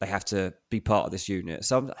they have to be part of this unit.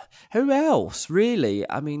 So who else, really?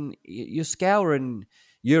 I mean, you're scouring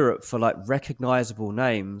Europe for, like, recognisable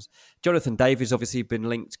names. Jonathan David's obviously been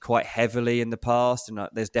linked quite heavily in the past, and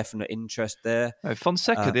there's definite interest there.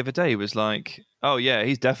 Fonseca the other day was like, oh yeah,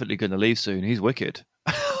 he's definitely going to leave soon. He's wicked.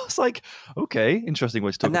 It's like, okay, interesting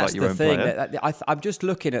way to talk about your own player. I'm just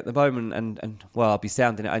looking at the moment, and I'll be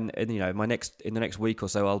sounding it, and in the next week or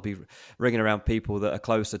so, I'll be ringing around people that are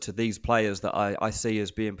closer to these players that I see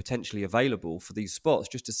as being potentially available for these spots,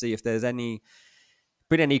 just to see if there's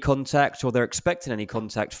been any contact or they're expecting any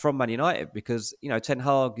contact from Man United, because Ten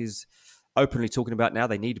Hag is openly talking about now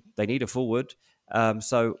they need a forward.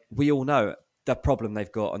 So we all know the problem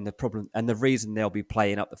they've got, and the reason they'll be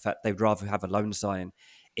playing up the fact they'd rather have a loan signing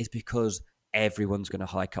is because everyone's going to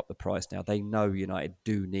hike up the price now. They know United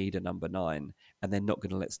do need a number 9, and they're not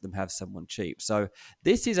going to let them have someone cheap. So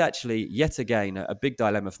this is actually yet again a big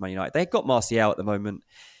dilemma for Man United. They've got Martial at the moment.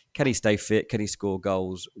 Can he stay fit? Can he score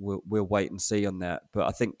goals? We'll wait and see on that. But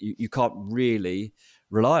I think you can't really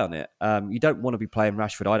rely on it. You don't want to be playing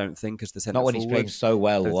Rashford, I don't think, as the centre forward. Not when he's playing so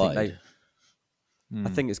well wide. I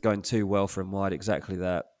think it's going too well for him wide, exactly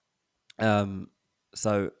that.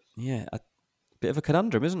 So, yeah, a bit of a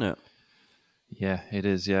conundrum, isn't it? Yeah, it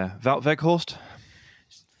is, yeah. Wout Weghorst?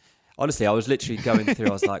 Honestly, I was literally going through.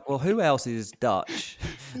 I was like, "Well, who else is Dutch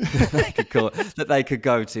that they could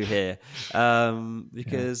go to here?"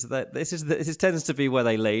 Because this tends to be where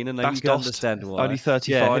they lean, and you can understand why. Only 35.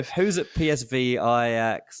 Yeah, who's at PSV,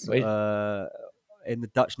 Ajax, in the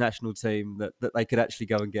Dutch national team that they could actually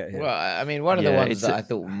go and get here? Well, I mean, one of the ones that I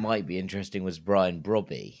thought might be interesting was Brian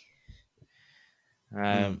Brobby.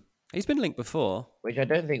 He's been linked before, which I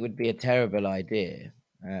don't think would be a terrible idea.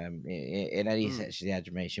 In any sense of the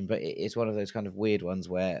admiration, but it's one of those kind of weird ones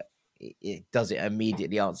where does it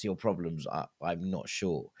immediately answer your problems? I'm not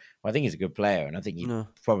sure. I think he's a good player, and I think he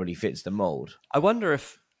probably fits the mold. I wonder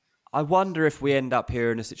if I wonder if we end up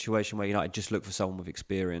here in a situation where United just look for someone with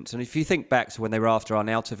experience. And if you think back to when they were after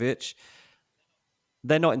Arnautovic,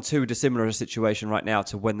 they're not in too dissimilar a situation right now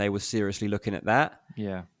to when they were seriously looking at that.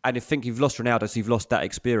 Yeah. And if you've lost Ronaldo, so you've lost that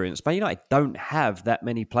experience. Man United don't have that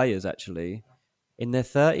many players, actually, in their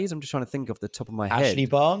 30s. I'm just trying to think off the top of my head. Ashley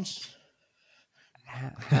Barnes?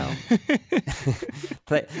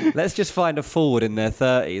 Let's just find a forward in their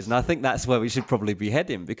 30s. And I think that's where we should probably be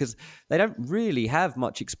heading, because they don't really have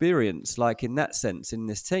much experience, like in that sense, in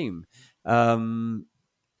this team.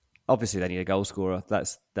 Obviously, they need a goal scorer.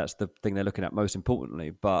 That's the thing they're looking at most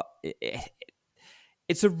importantly. But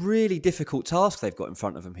it's a really difficult task they've got in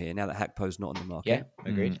front of them here now that Hakpo's not on the market. Yeah,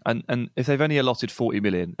 agreed. And if they've only allotted 40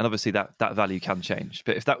 million, and obviously that value can change,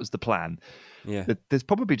 but if that was the plan, there's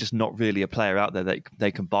probably just not really a player out there that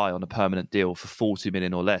they can buy on a permanent deal for 40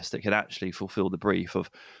 million or less that can actually fulfill the brief of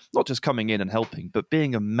not just coming in and helping, but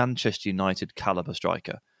being a Manchester United caliber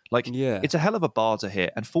striker. It's a hell of a bar to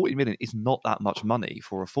hit, and 40 million is not that much money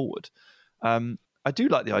for a forward. I do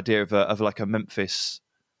like the idea of a Memphis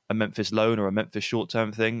loan or a Memphis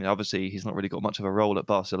short-term thing. Obviously, he's not really got much of a role at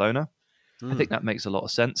Barcelona. I think that makes a lot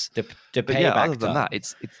of sense. To pay back. Other than that,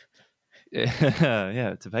 it's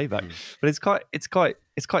to pay back. But it's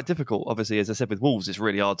quite difficult. Obviously, as I said, with Wolves, it's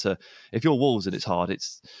really hard to. If you're Wolves and it's hard,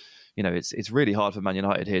 it's really hard for Man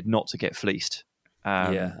United here not to get fleeced.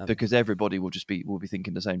 Because everybody will be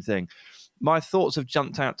thinking the same thing. My thoughts have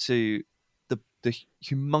jumped out to the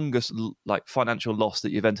humongous financial loss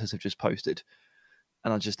that Juventus have just posted,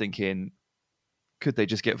 and I'm just thinking, could they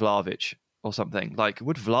just get Vlahovic or something?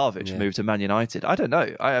 Would Vlahovic move to Man United? I don't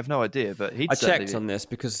know. I have no idea. But I checked on this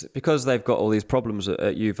because they've got all these problems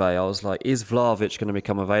at Juve. I was like, is Vlahovic going to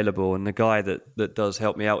become available? And the guy that does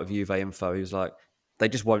help me out with Juve info, he was like, they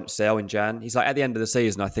just won't sell in Jan. He's like, at the end of the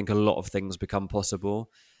season, I think a lot of things become possible.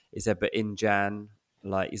 He said, but in Jan,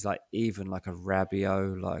 he's like, even like a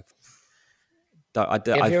Rabiot,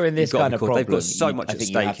 if you're in this kind of problem, they've got so much I at think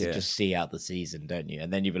stake you have here. to just see out the season, don't you?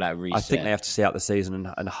 And then you'll be like, reset. I think they have to see out the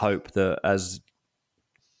season and hope that, as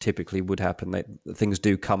typically would happen, that things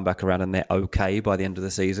do come back around and they're okay by the end of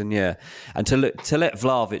the season. Yeah, and to let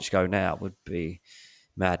Vlahovic go now would be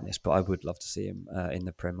madness, but I would love to see him in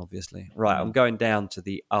the Prem, obviously. Right, I'm going down to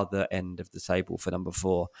the other end of the table for number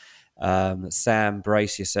 4. Sam,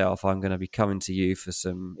 brace yourself. I'm going to be coming to you for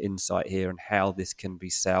some insight here on how this can be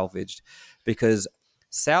salvaged, because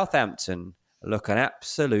Southampton look an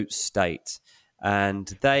absolute state, and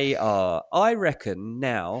they are, I reckon,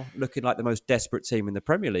 now looking like the most desperate team in the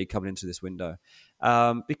Premier League coming into this window,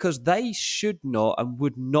 because they should not and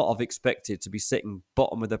would not have expected to be sitting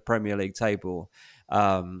bottom of the Premier League table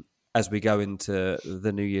as we go into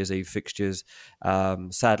the New Year's Eve fixtures.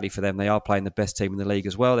 Sadly for them, they are playing the best team in the league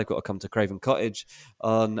as well. They've got to come to Craven Cottage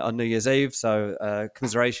on New Year's Eve. So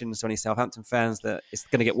commiserations to any Southampton fans that it's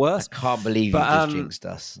going to get worse. I can't believe you just jinxed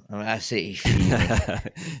us. I mean, that's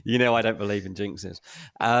it. You know I don't believe in jinxes.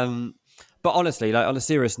 But honestly, on a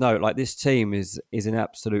serious note, this team is an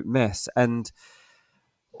absolute mess. And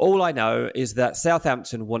all I know is that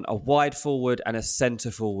Southampton want a wide forward and a centre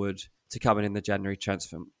forward to come in the January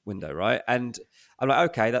transfer window, right? And I'm like,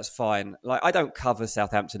 okay, that's fine. I don't cover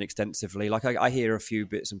Southampton extensively. I hear a few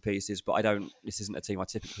bits and pieces, but this isn't a team I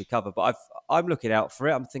typically cover. But I'm looking out for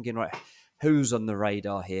it. I'm thinking, right, who's on the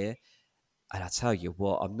radar here? And I tell you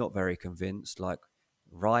what, I'm not very convinced.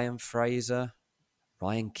 Ryan Fraser,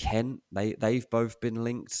 Ryan Kent, they've both been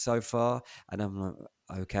linked so far. And I'm like,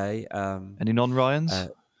 okay. Any non-Ryans?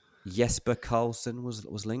 Jesper Karlsson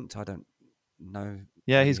was linked. I don't know.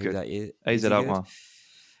 Yeah, he's good. AZ Alkmaar.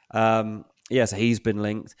 So he's been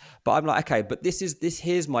linked. But I'm like, okay, but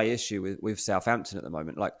here's my issue with Southampton at the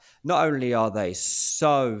moment. Not only are they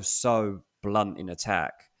so blunt in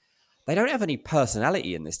attack, they don't have any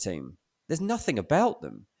personality in this team. There's nothing about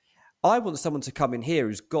them. I want someone to come in here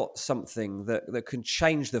who's got something that can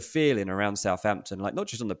change the feeling around Southampton, not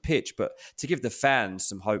just on the pitch, but to give the fans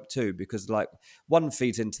some hope too, because one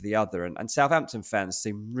feeds into the other, and Southampton fans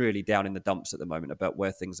seem really down in the dumps at the moment about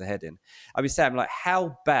where things are heading. I mean, Sam,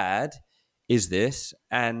 how bad is this?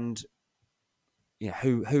 And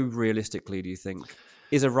who realistically do you think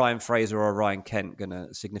is a Ryan Fraser or a Ryan Kent going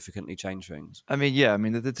to significantly change things? I mean,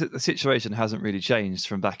 the situation hasn't really changed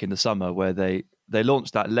from back in the summer where they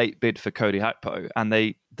launched that late bid for Cody Hakpo, and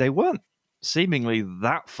they weren't seemingly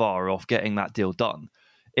that far off getting that deal done.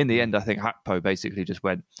 In the end, I think Hakpo basically just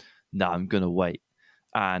went, "No, I'm going to wait."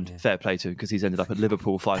 And fair play to him, because he's ended up at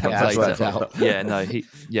Liverpool 5 months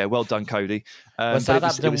later. Well done, Cody.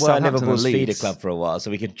 Southampton were Liverpool's feeder club for a while,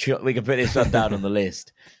 so we can put this one down on the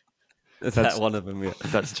list. That's one of them. Yeah.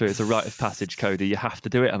 That's true. It's a rite of passage, Cody. You have to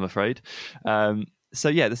do it, I'm afraid.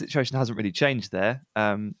 the situation hasn't really changed there.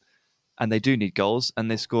 And they do need goals,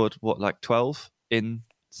 and they scored 12 in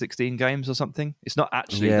 16 games or something. It's not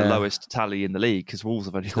actually the lowest tally in the league because Wolves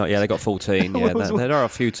have only got... they got 14. Yeah, there are a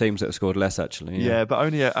few teams that have scored less actually. Yeah, but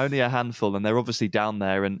only a handful, and they're obviously down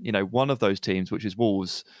there. And one of those teams, which is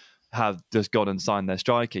Wolves, have just gone and signed their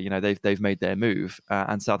striker. They've made their move,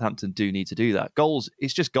 and Southampton do need to do that. Goals,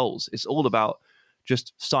 it's just goals. It's all about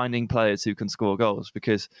just signing players who can score goals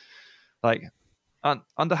because, under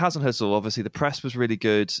Hasenhüttl, obviously the press was really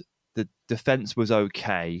good, the defence was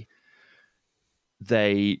okay.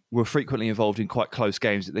 They were frequently involved in quite close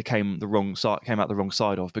games that they came out the wrong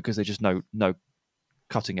side of because they just no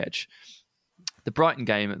cutting edge. The Brighton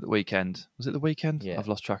game at the weekend, was it the weekend? Yeah. I've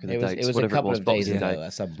lost track of the dates. It was a couple of days ago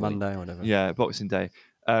at some point. Monday or whatever. Yeah, Boxing Day.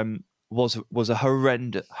 Was a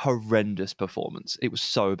horrendous performance. It was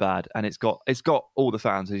so bad, and it's got all the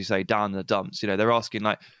fans, as you say, down in the dumps. They're asking,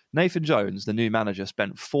 Nathan Jones, the new manager,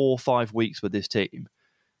 spent 4 or 5 weeks with this team.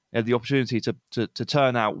 He had the opportunity to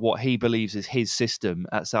turn out what he believes is his system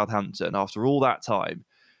at Southampton after all that time,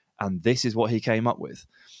 and this is what he came up with.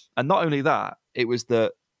 And not only that, it was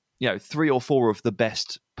that 3 or 4 of the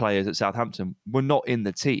best players at Southampton were not in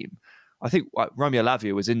the team. I think Romeo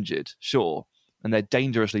Lavia was injured, sure, and they're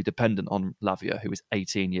dangerously dependent on Lavia, who is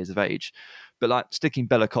 18 years of age. But sticking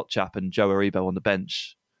Bella Kotchap and Joe Aribo on the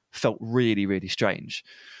bench felt really, really strange.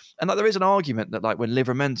 And there is an argument that when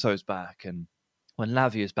Livramento's back and when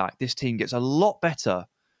Lavia's back, this team gets a lot better,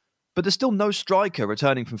 but there's still no striker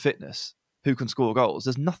returning from fitness who can score goals.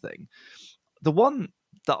 There's nothing. The one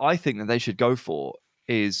that I think that they should go for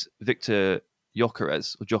is Victor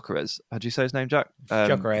Gyökeres, or Gyökeres. How do you say his name, Jack?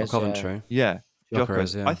 Gyökeres, Coventry. Yeah.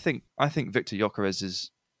 Gyökeres, yeah. I think Victor Gyökeres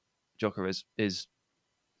is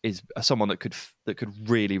someone that could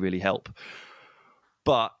really, really help.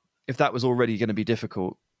 But if that was already going to be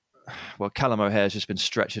difficult, well, Callum O'Hare's just been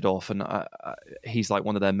stretched off, and he's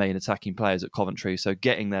one of their main attacking players at Coventry. So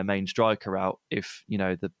getting their main striker out, if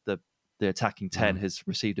the attacking 10 has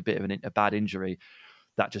received a bit of a bad injury,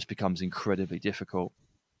 that just becomes incredibly difficult.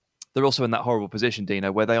 They're also in that horrible position,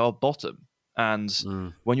 Dino, where they are bottom. And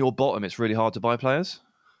when you're bottom, it's really hard to buy players.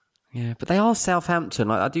 Yeah, but they are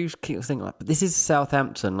Southampton. I do keep thinking, but this is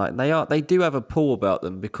Southampton. They do have a pull about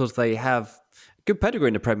them because they have good pedigree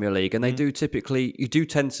in the Premier League, and they do typically, you do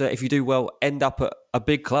tend to, if you do well, end up at a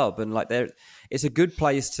big club, and it's a good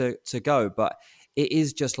place to go. But it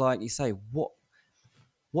is just like you say, what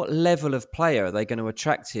level of player are they going to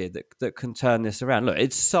attract here that can turn this around? Look,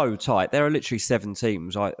 it's so tight. There are literally 7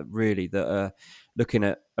 teams, really, that are looking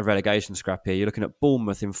at a relegation scrap here. You're looking at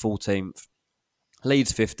Bournemouth in 14th,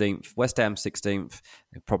 Leeds 15th, West Ham 16th.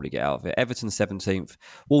 They'll probably get out of it. Everton 17th,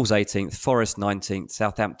 Wolves 18th, Forest 19th,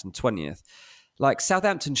 Southampton 20th.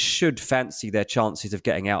 Southampton should fancy their chances of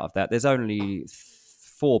getting out of that. There's only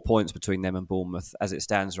 4 points between them and Bournemouth as it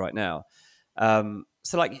stands right now.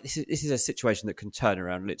 This is a situation that can turn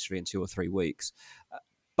around literally in 2 or 3 weeks.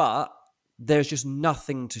 But there's just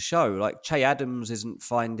nothing to show. Che Adams isn't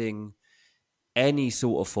finding any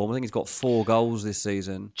sort of form. I think he's got 4 goals this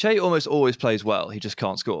season. Che almost always plays well. He just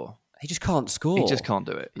can't score. He just can't score. He just can't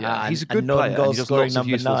do it. Yeah, he's a good player. And he does lots of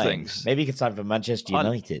useful things. Maybe he could sign for Manchester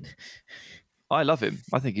United. I love him.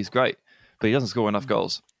 I think he's great, but he doesn't score enough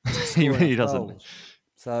goals. He really doesn't. Goals.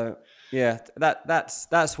 So yeah,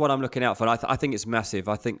 that's what I'm looking out for. And I think it's massive.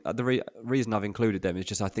 I think the reason I've included them is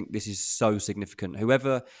just I think this is so significant.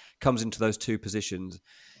 Whoever comes into those 2 positions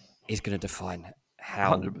is going to define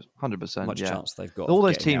how 100% much chance they've got. All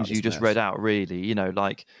those teams you just read out, really,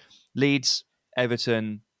 Leeds,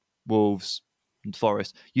 Everton, Wolves, and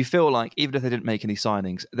Forest. You feel like even if they didn't make any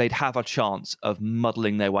signings, they'd have a chance of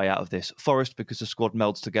muddling their way out of this. Forest because the squad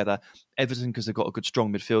melds together. Everton because they've got a good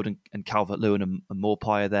strong midfield and Calvert-Lewin and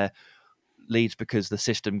Maupay are there. Leeds because the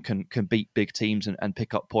system can beat big teams and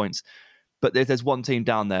pick up points. But if there's one team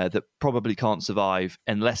down there that probably can't survive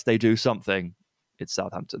unless they do something, it's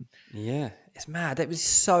Southampton. Yeah, it's mad. It was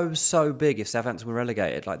so big if Southampton were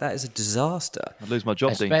relegated. That is a disaster. I'd lose my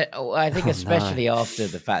job, Dean. I think especially after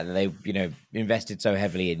the fact that they, invested so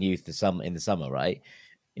heavily in youth in the summer, right?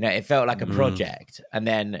 It felt like a project. And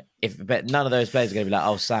then but none of those players are going to be like,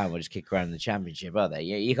 oh, Sam, we'll just kick around in the championship, are they?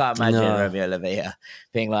 You can't imagine Romeo Lavia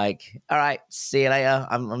being like, all right, see you later.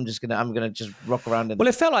 I'm going to just rock around. Well,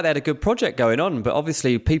 it felt like they had a good project going on, but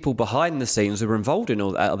obviously people behind the scenes who were involved in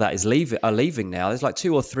all that are leaving now. There's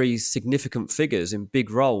 2 or 3 significant figures in big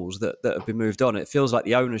roles that have been moved on. It feels like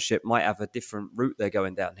the ownership might have a different route they're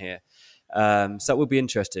going down here. So it will be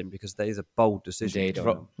interesting because there is a bold decision.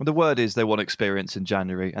 Well, the word is they want experience in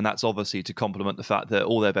January, and that's obviously to complement the fact that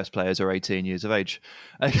all their best players are 18 years of age.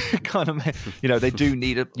 Kind of, you do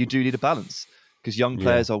need a balance. because young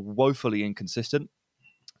players are woefully inconsistent.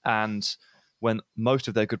 And when most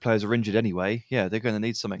of their good players are injured anyway, they're going to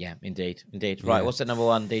need something. Yeah, indeed. Right, what's the number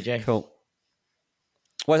one, DJ? Cool.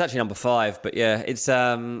 Well, it's actually number 5, but it's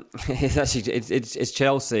it's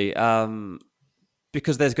Chelsea,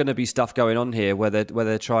 because there's going to be stuff going on here where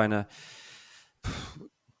they're trying to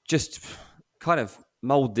just kind of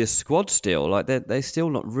mould this squad still. Like they still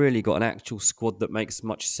not really got an actual squad that makes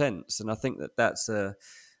much sense, and I think that's a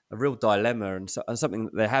real dilemma and something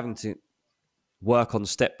that they're having to work on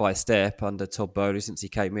step by step under Todd Bowley since he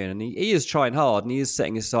came in, and he is trying hard and he is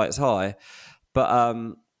setting his sights high, but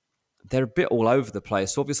they're a bit all over the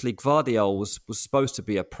place. So obviously, Gvardiol was supposed to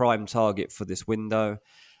be a prime target for this window.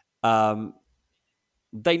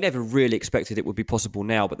 They never really expected it would be possible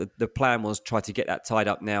now, but the plan was try to get that tied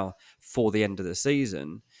up now for the end of the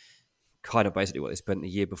season. Kind of basically what they spent the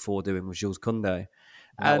year before doing with Jules Koundé.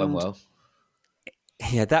 That went well.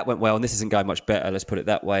 Yeah, that went well, and this isn't going much better, let's put it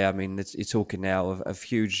that way. I mean, you're talking now of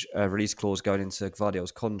huge release clause going into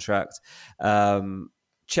Gvardiol's contract.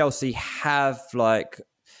 Chelsea have, I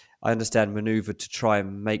understand, manoeuvred to try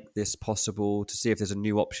and make this possible, to see if there's a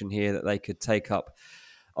new option here that they could take up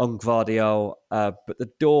on Gvardiol, but the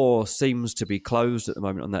door seems to be closed at the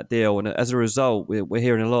moment on that deal, and as a result, we're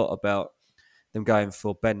hearing a lot about them going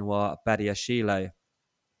for Benoit Badiashile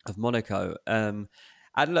of Monaco. And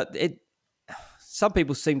look, some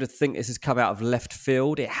people seem to think this has come out of left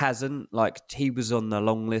field. It hasn't. He was on the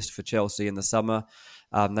long list for Chelsea in the summer.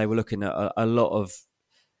 They were looking at a lot of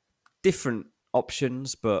different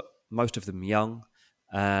options, but most of them young.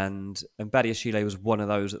 And Badiashile was one of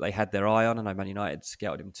those that they had their eye on. I know Man United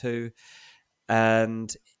scouted him too.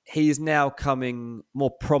 And he is now coming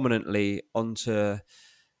more prominently into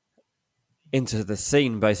the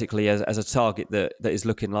scene, basically, as a target that is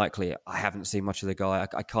looking likely. I haven't seen much of the guy.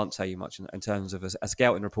 I can't tell you much in terms of a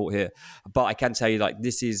scouting report here, but I can tell you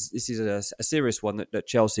this is a serious one that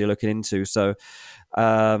Chelsea are looking into. So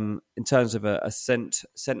in terms of a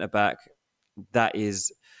centre back, that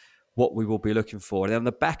is what we will be looking for. And on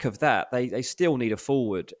the back of that, they still need a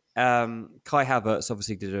forward. Kai Havertz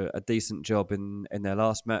obviously did a decent job in their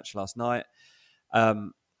last match last night.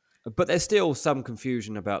 But there's still some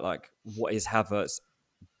confusion about what is Havertz's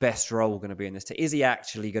best role going to be in this team. Is he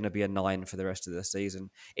actually going to be a 9 for the rest of the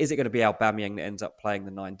season? Is it going to be Aubameyang that ends up playing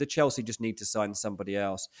the 9? Do Chelsea just need to sign somebody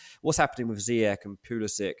else? What's happening with Ziyech and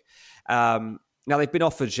Pulisic? Now they've been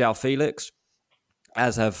offered João Felix,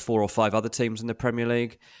 as have 4 or 5 other teams in the Premier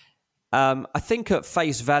League. I think at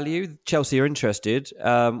face value, Chelsea are interested.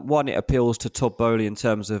 One, it appeals to Todd Bowley in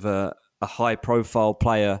terms of a high-profile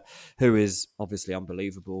player who is obviously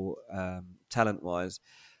unbelievable talent-wise.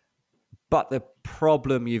 But the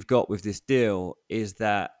problem you've got with this deal is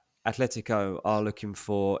that Atletico are looking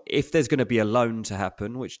for, if there's going to be a loan to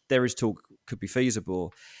happen, which there is talk could be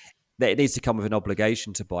feasible, that it needs to come with an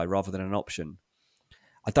obligation to buy rather than an option.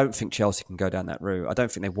 I don't think Chelsea can go down that route. I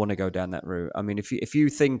don't think they want to go down that route. I mean, if you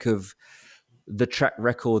think of the track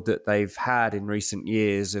record that they've had in recent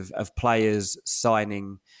years of players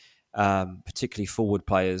signing, particularly forward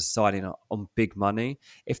players signing on big money,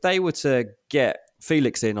 if they were to get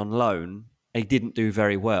Felix in on loan, and he didn't do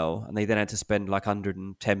very well, and they then had to spend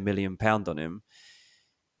 £110 million on him,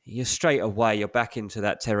 you're back into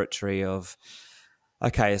that territory of,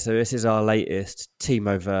 okay, so this is our latest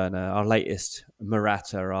Timo Werner, our latest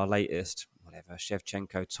Morata, our latest whatever,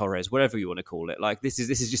 Shevchenko, Torres, whatever you want to call it. This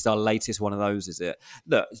is just our latest one of those, is it?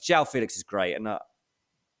 Look, João Felix is great, and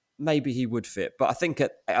maybe he would fit, but I think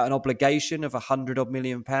at an obligation of £100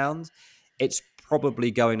 million, it's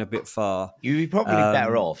probably going a bit far. You'd be probably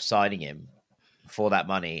better off signing him for that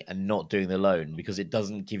money and not doing the loan, because it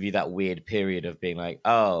doesn't give you that weird period of being like,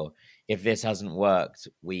 oh, if this hasn't worked,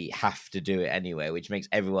 we have to do it anyway, which makes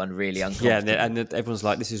everyone really uncomfortable. Yeah, and everyone's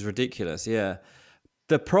like, this is ridiculous, yeah.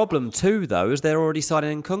 The problem too, though, is they're already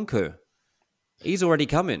signing Nkunku. He's already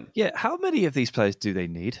coming. Yeah, how many of these players do they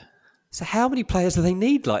need? So how many players do they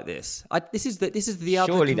need like this? This is the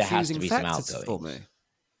other Surely confusing factor for me.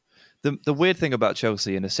 The weird thing about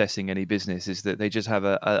Chelsea in assessing any business is that they just have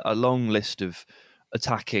a long list of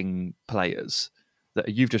attacking players that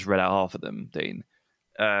you've just read out half of them, Dean.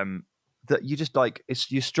 That you just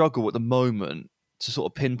you struggle at the moment to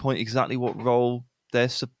sort of pinpoint exactly what role they're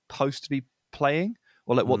supposed to be playing,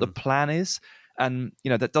 or what the plan is, and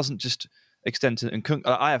that doesn't just extend to Nkunku.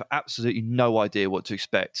 I have absolutely no idea what to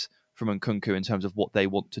expect from Nkunku in terms of what they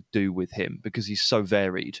want to do with him, because he's so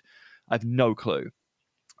varied. I have no clue,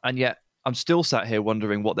 and yet I'm still sat here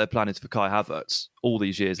wondering what their plan is for Kai Havertz all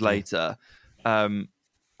these years later.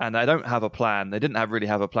 And they don't have a plan. They didn't really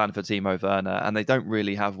have a plan for Timo Werner, and they don't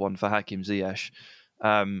really have one for Hakim Ziyech.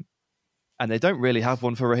 And and they don't really have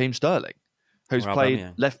one for Raheem Sterling, who's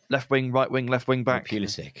played left wing, right wing, left wing back.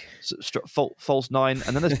 Pulisic. False nine,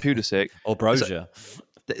 and then there's Pulisic. Or Brozier.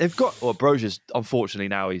 They've got Brozier's, unfortunately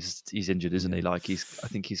now he's injured, isn't he? Like I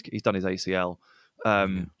think he's done his ACL.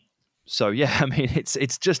 So yeah, I mean it's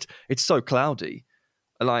so cloudy.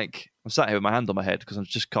 Like I'm sat here with my hand on my head because I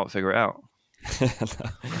just can't figure it out.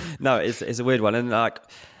 No, it's a weird one, and like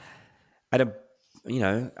I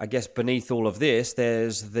guess beneath all of this,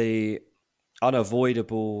 there's the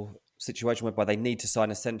unavoidable situation whereby they need to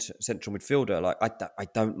sign a central midfielder. Like I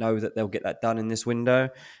don't know that they'll get that done in this window,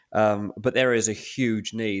 but there is a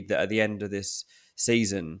huge need that at the end of this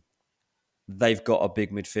season, they've got a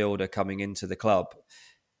big midfielder coming into the club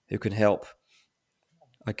who can help,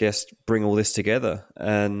 I guess, bring all this together.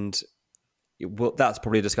 And that's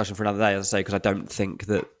probably a discussion for another day, as I say, because I don't think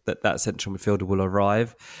that central midfielder will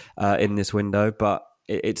arrive in this window, but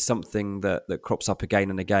it's something that crops up again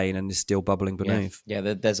and again and is still bubbling beneath. Yeah,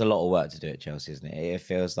 there's a lot of work to do at Chelsea, isn't it? It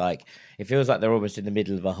feels like they're almost in the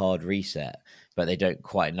middle of a hard reset, but they don't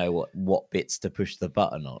quite know what bits to push the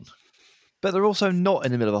button on. But they're also not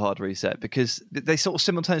in the middle of a hard reset because they sort of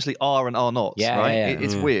simultaneously are and are not, right? Yeah.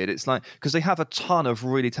 It's weird. It's like, because they have a ton of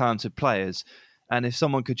really talented players, and if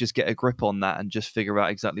someone could just get a grip on that and just figure out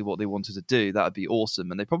exactly what they wanted to do, that would be awesome.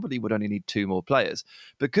 And they probably would only need 2 more players.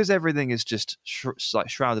 Because everything is just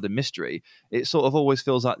shrouded in mystery, it sort of always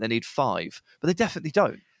feels like they need 5. But they definitely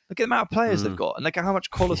don't. Look at the amount of players they've got and look at how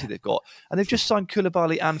much quality they've got. And they've just signed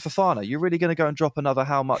Koulibaly and Fofana. You're really going to go and drop another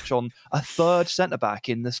how much on a third centre-back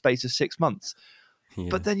in the space of 6 months? Yeah.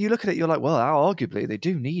 But then you look at it, you're like, well, arguably they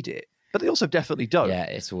do need it. But they also definitely don't. Yeah,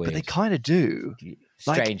 it's weird. But they kind of do.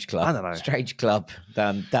 Strange club. I don't know. Strange club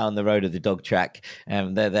down the road of the dog track.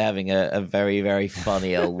 They're having a very, very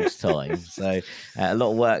funny old time. So a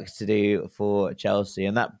lot of work to do for Chelsea.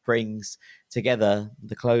 And that brings together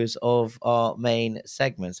the close of our main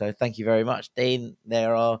segment. So thank you very much, Dean.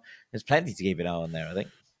 There's plenty to keep an eye on there, I think.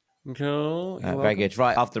 Cool. Very good.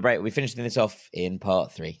 Right, after the break, we'll be finishing this off in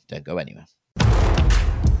part 3. Don't go anywhere.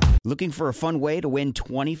 Looking for a fun way to win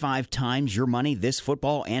 25 times your money this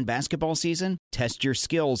football and basketball season? Test your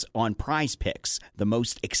skills on Prize Picks, the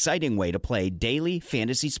most exciting way to play daily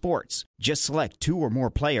fantasy sports. Just select 2 or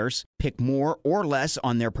more players, pick more or less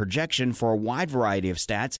on their projection for a wide variety of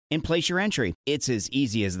stats, and place your entry. It's as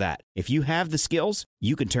easy as that. If you have the skills,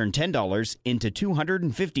 you can turn $10 into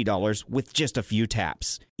 $250 with just a few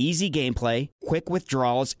taps. Easy gameplay, quick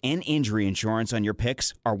withdrawals, and injury insurance on your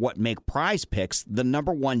picks are what make Prize Picks the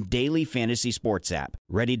 #1 daily fantasy sports app.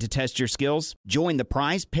 Ready to test your skills? Join the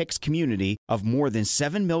Prize Picks community of more than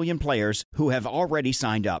 7 million players who have already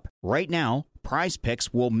signed up. Right now, Prize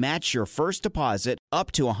Picks will match your first deposit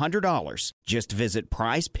up to $100. Just visit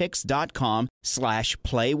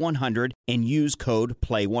prizepicks.com/play100 and use code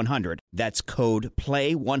PLAY100. That's code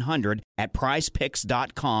PLAY100 at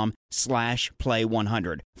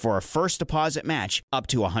prizepicks.com/play100 for a first deposit match up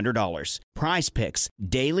to $100. Prize Picks,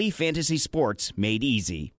 daily fantasy sports made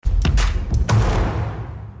easy.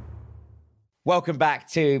 Welcome back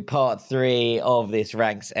to part 3 of this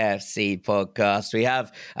Ranks FC podcast. We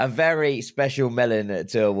have a very special melon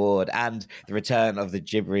to award and the return of the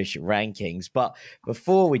gibberish rankings. But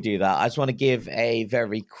before we do that, I just want to give a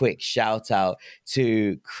very quick shout out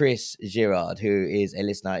to Chris Girard, who is a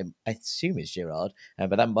listener. I assume it's Girard,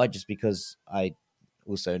 but that might just because I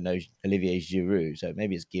also know Olivier Giroud, so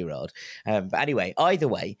maybe it's Girard. But anyway, either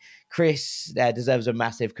way, Chris deserves a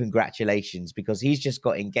massive congratulations because he's just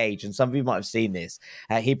got engaged. And some of you might have seen this.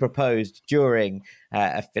 He proposed during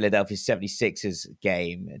a Philadelphia 76ers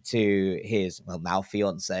game to his, now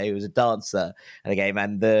fiance, who was a dancer at the game.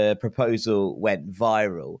 And the proposal went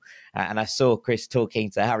viral. And I saw Chris talking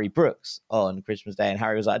to Harry Brooks on Christmas Day. And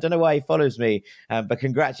Harry was like, I don't know why he follows me, but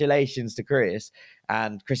congratulations to Chris.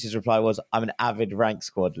 And Chris's reply was, I'm an avid Rank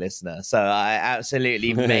Squad listener. So I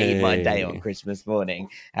absolutely made my day on Christmas morning.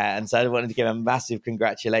 And so I wanted to give a massive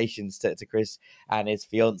congratulations to Chris and his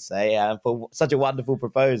fiance for such a wonderful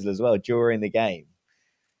proposal as well during the game.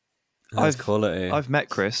 That's quality. I've met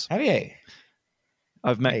Chris. Have you?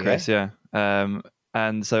 I've met Chris, yeah.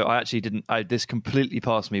 And so I actually didn't. This completely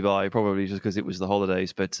passed me by, probably just because it was the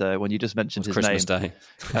holidays. But when you just mentioned his Christmas name, Day.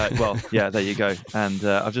 well, yeah, there you go. And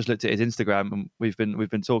I've just looked at his Instagram, and we've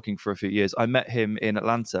been talking for a few years. I met him in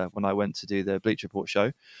Atlanta when I went to do the Bleach Report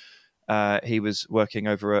show. He was working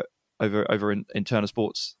over in Turner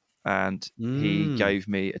Sports, and he gave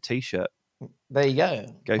me a T-shirt. There you go.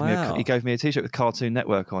 He gave me a T-shirt with Cartoon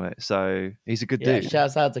Network on it. So he's a good dude.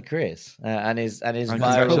 Shouts out to Chris and his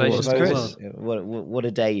congratulations to Chris. What a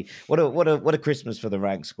day! What a Christmas for the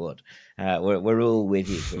Rank Squad. We're all with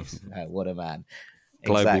you, Chris. What a man.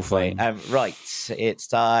 Global fame. Right, it's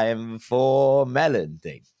time for Melon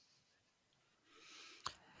Dean.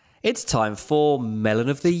 It's time for Melon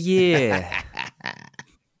of the Year.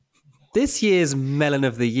 This year's Melon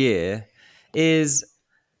of the Year is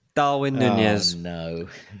Darwin Nunez. Oh, no.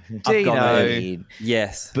 Dino.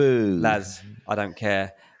 Yes. Boo. Lads, I don't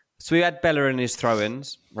care. So we had Bella and his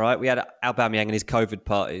throw-ins, right? We had Aubameyang and his COVID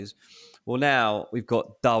parties. Well, now we've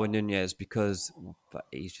got Darwin Nunez because but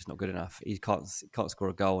he's just not good enough. He can't score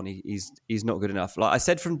a goal, and he's not good enough. Like I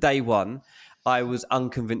said from day one, I was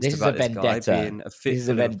unconvinced about this guy being a fit. This is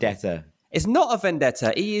a vendetta. It's not a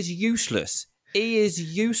vendetta. He is useless.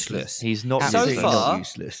 He's not so far.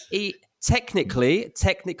 Useless. He technically,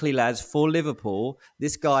 lads, for Liverpool,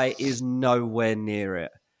 this guy is nowhere near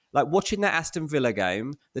it. Like watching that Aston Villa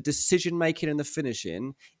game, the decision making and the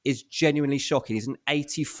finishing is genuinely shocking. He's an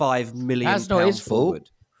 £85 million That's not his forward.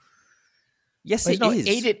 fault. Yes, Well, it is.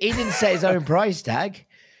 He didn't set his own price tag.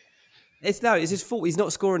 It's his fault. He's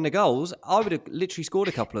not scoring the goals. I would have literally scored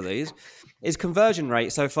a couple of these. His conversion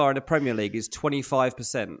rate so far in the Premier League is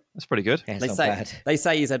 25%. That's pretty good. Yeah, it's not bad. They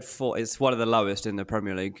say he's had 4. It's one of the lowest in the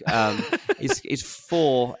Premier League. He's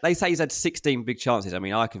 4. They say he's had 16 big chances. I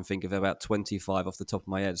mean, I can think of about 25 off the top of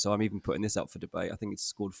my head. So I'm even putting this up for debate. I think he's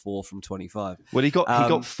scored 4 from 25. Well, he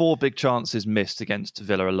got 4 big chances missed against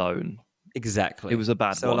Villa alone. Exactly. It was a bad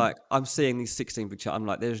one. So, like, I'm seeing these 16 big chances. I'm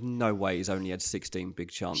like, there's no way he's only had 16 big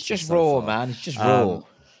chances. It's just so raw, far. man. It's just raw.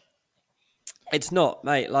 It's not,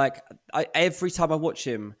 mate. Like, every time I watch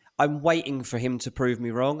him, I'm waiting for him to prove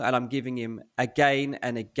me wrong, and I'm giving him again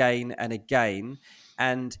and again and again,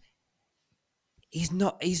 and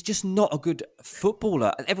he's just not a good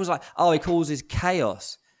footballer. And everyone's like, oh, he causes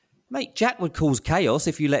chaos. Mate, Jack would cause chaos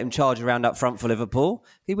if you let him charge around up front for Liverpool.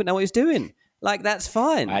 He wouldn't know what he's doing. Like, that's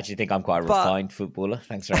fine. I actually think I'm quite a refined footballer.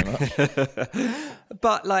 Thanks very much.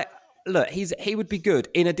 But, like, look, he would be good.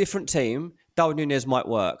 In a different team, Darwin Nunez might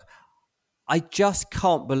work. I just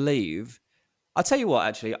can't believe... I'll tell you what,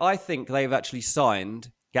 actually. I think they've actually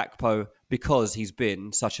signed Gakpo because he's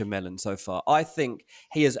been such a melon so far. I think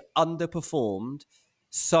he has underperformed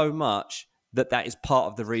so much that is part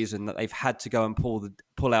of the reason that they've had to go and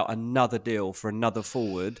pull out another deal for another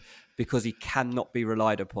forward because he cannot be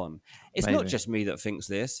relied upon. It's not just me that thinks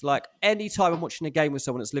this. Like, any time I'm watching a game with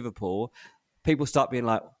someone that's Liverpool, people start being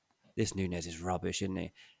like, this Nunez is rubbish, isn't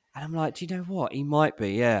he? And I'm like, do you know what? He might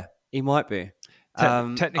be, yeah. He might be.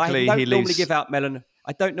 Technically, I don't normally give out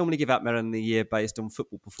Melon of the Year based on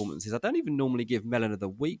football performances. I don't even normally give Melon of the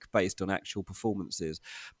Week based on actual performances.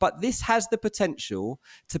 But this has the potential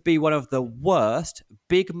to be one of the worst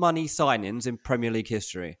big money signings in Premier League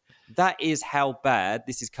history. That is how bad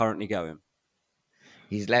this is currently going.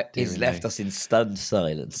 He's left us in stunned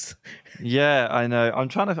silence. Yeah, I know. I'm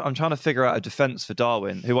trying to figure out a defence for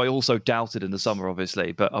Darwin, who I also doubted in the summer,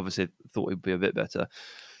 obviously, but obviously thought he'd be a bit better.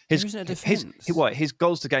 His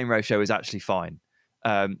goals to game ratio is actually fine,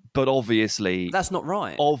 but obviously that's not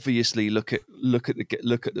right. Obviously, look at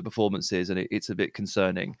the performances, and it's a bit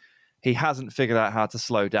concerning. He hasn't figured out how to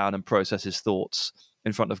slow down and process his thoughts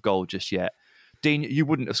in front of goal just yet. Dean, you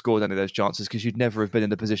wouldn't have scored any of those chances because you'd never have been in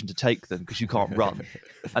the position to take them because you can't run,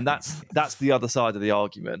 and that's the other side of the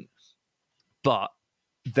argument. But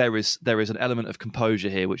there is an element of composure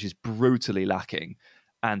here which is brutally lacking.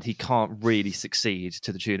 And he can't really succeed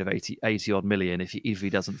to the tune of 80 odd million if he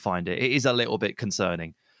doesn't find it. It is a little bit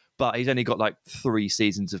concerning, but he's only got like 3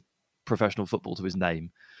 seasons of professional football to his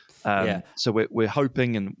name. So we're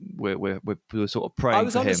hoping and we're sort of praying. I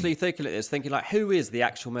was for honestly him. thinking like, who is the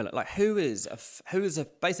actual Miller? Like, who is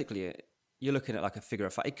basically you're looking at like a figure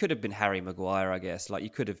of fact. It could have been Harry Maguire, I guess. Like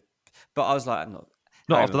you could have, but I was like, not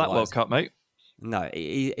after that World Cup, mate. No,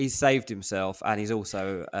 he saved himself, and he's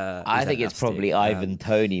also. I think it's probably Ivan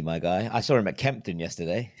Toney, my guy. I saw him at Kempton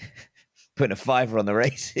yesterday, putting a fiver on the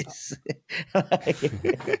races. I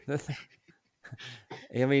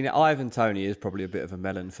mean, Ivan Toney is probably a bit of a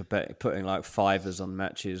melon for putting like fivers on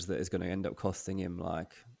matches that is going to end up costing him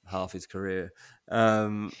like half his career.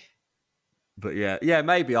 But yeah,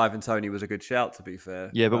 maybe Ivan Toney was a good shout, to be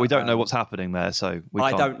fair. Yeah, but we don't know what's happening there, so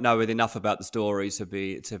I don't know enough about the story to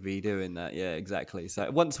be doing that. Yeah, exactly.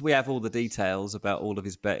 So once we have all the details about all of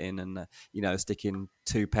his betting and sticking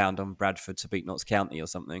 £2 on Bradford to beat Notts County or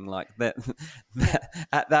something like that,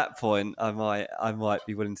 at that point I might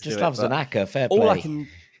be willing to just do it. Just loves an acca, fair play.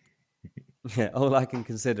 All I can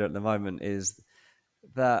consider at the moment is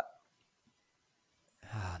that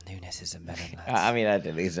Nunes is a melon, lads. I mean, I don't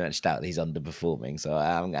think there's much doubt he's underperforming, so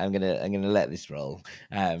I'm gonna let this roll.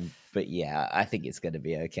 But yeah, I think it's going to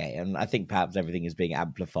be okay, and I think perhaps everything is being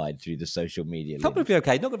amplified through the social media. It's not going to be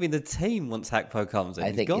okay. Not going to be in the team once Hakpo comes in.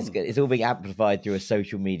 I think it's all being amplified through a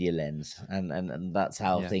social media lens, and that's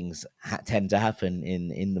how things tend to happen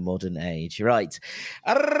in the modern age. Right.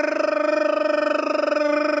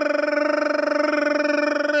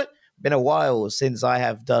 Been a while since I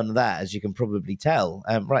have done that, as you can probably tell.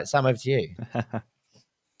 Right, Sam, over to you.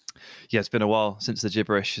 Yeah, it's been a while since the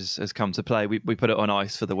gibberish has come to play. We put it on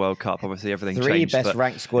ice for the World Cup. Obviously, everything changed. 3 best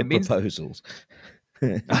ranked squad proposals.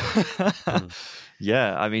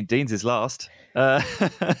 Yeah, I mean, Dean's is last. But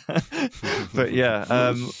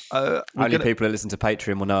yeah. Only people who listen to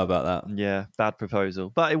Patreon will know about that. Yeah, bad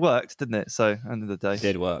proposal. But it worked, didn't it? So, end of the day. It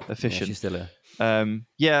did work. Efficient. Yeah, she's still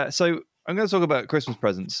here. So I'm going to talk about Christmas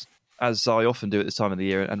presents, as I often do at this time of the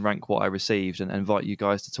year, and rank what I received and invite you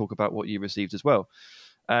guys to talk about what you received as well.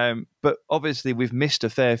 But obviously, we've missed a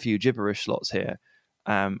fair few gibberish slots here.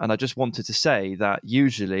 And I just wanted to say that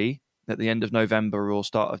usually at the end of November or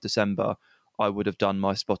start of December, I would have done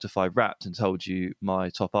my Spotify Wrapped and told you my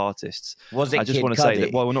top artists. Was it I just Kid want to Cudi? say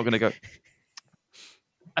that, well, we're not going to go...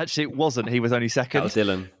 Actually, it wasn't. He was only second. That was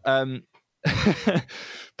Dylan.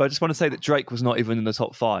 But I just want to say that Drake was not even in the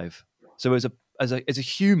top 5. So as a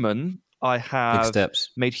human, I have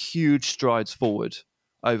made huge strides forward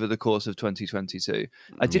over the course of 2022.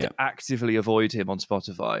 I did actively avoid him on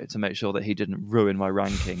Spotify to make sure that he didn't ruin my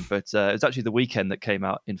ranking. But it was actually The Weeknd that came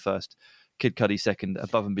out in first, Kid Cudi second,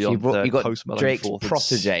 Above and Beyond third, you got Post Malone Drake's fourth,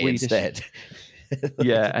 protege instead.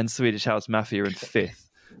 Yeah, and Swedish House Mafia in 5th.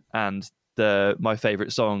 And my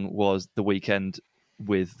favourite song was The Weeknd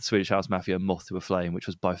with Swedish House Mafia, Moth to a Flame, which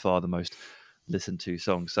was by far the most listened to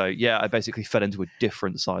song. So yeah, I basically fell into a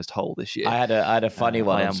different sized hole this year. I had a funny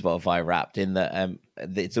one on Spotify Wrapped in that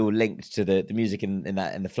it's all linked to the music in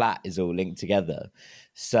the flat is all linked together.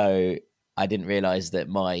 So I didn't realize that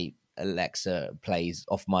my Alexa plays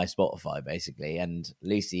off my Spotify basically, and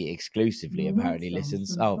Lucy exclusively apparently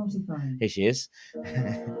listens. Oh, here she is.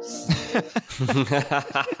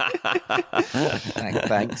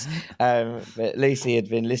 Thanks. But Lucy had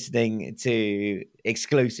been listening to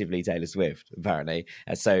exclusively Taylor Swift apparently,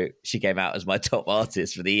 and so she came out as my top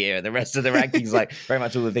artist for the year, and the rest of the rankings like very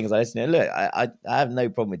much all the things I listen to. Look, I have no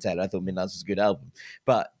problem with Taylor. I thought Midnight was a good album,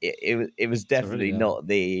 but it was definitely not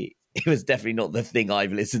the... It was definitely not the thing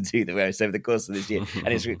I've listened to the most over the course of this year. And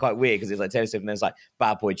it's quite weird because it's like Taylor Swift and there's like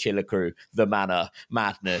Bad Boy, Chiller Crew, The Manor,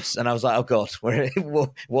 Madness. And I was like, oh God,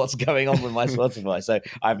 what's going on with my Spotify? So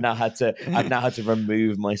I've now had to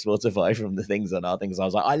remove my Spotify from the things on our things. I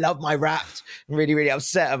was like, I love my Wrapped. I'm really, really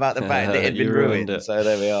upset about the fact that it had been ruined. So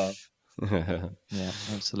there we are. Yeah,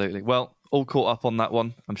 absolutely. Well, all caught up on that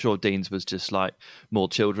one. I'm sure Dean's was just like more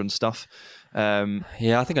children's stuff.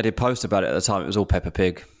 Yeah, I think I did post about it at the time. It was all Peppa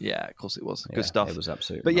Pig. Yeah, of course it was. Good stuff. It was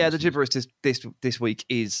absolutely. But yeah, the gibberish this week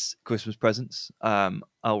is Christmas presents.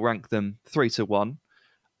 I'll rank them 3 to 1.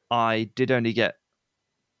 I did only get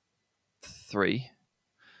 3.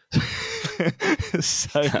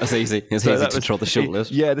 So that was easy. It's easy to control the shortlist.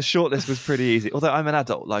 Yeah, the shortlist was pretty easy. Although I'm an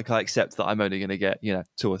adult, like I accept that I'm only going to get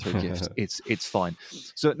 2 or 3 gifts. It's fine.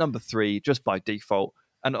 So at number 3, just by default,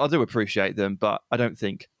 and I do appreciate them, but I don't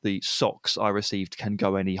think the socks I received can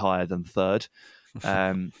go any higher than 3rd.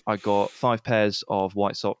 I got 5 pairs of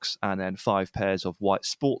white socks and then 5 pairs of white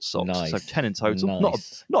sports socks. Nice. So 10 in total.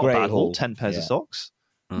 Nice. Not a bad haul. haul. 10 pairs of socks.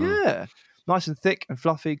 Yeah. Nice and thick and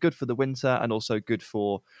fluffy, good for the winter, and also good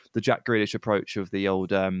for the Jack Grealish approach of the old,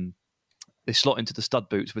 they slot into the stud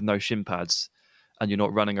boots with no shin pads, and you're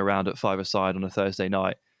not running around at 5-a-side on a Thursday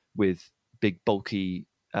night with big bulky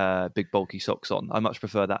socks on. I much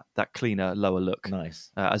prefer that cleaner, lower look. Nice.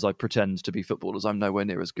 As I pretend to be footballers, I'm nowhere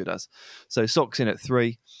near as good as. So socks in at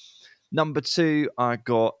 3. Number 2, I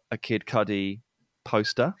got a Kid Cudi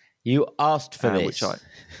poster. You asked for this.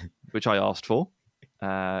 Which I asked for.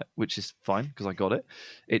 Which is fine because I got it.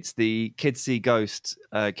 It's the Kids See Ghost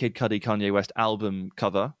Kid Cudi Kanye West album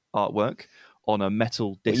cover artwork on a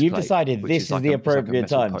metal display. Well, you've decided this is like the appropriate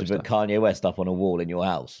time poster. to put Kanye West up on a wall in your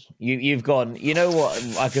house. You've gone, you know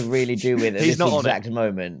what I could really do with at He's this not exact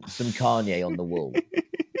moment? Some Kanye on the wall.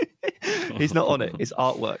 He's not on it. It's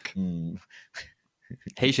artwork.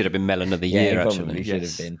 He should have been Melon of the Year, he actually. probably should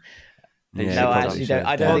have been. Yeah, no, I actually don't.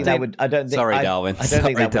 I don't think that would. I don't think. Sorry, Darwin. I don't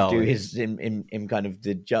think that would do his in kind of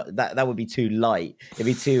the that would be too light. It'd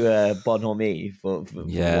be too bonhomie for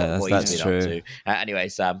what that's he's been true. up to. Anyway,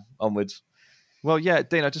 Sam, onwards. Well, yeah,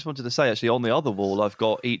 Dean, I just wanted to say, actually, on the other wall, I've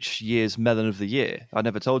got each year's Melon of the Year. I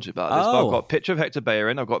never told you about this, but I've got a picture of Hector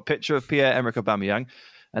Bellerin, I've got a picture of Pierre-Emerick Aubameyang,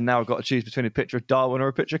 and now I've got to choose between a picture of Darwin or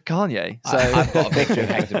a picture of Kanye. So I've got a picture of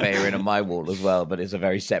Hector Bellerin on my wall as well, but it's a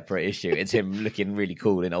very separate issue. It's him looking really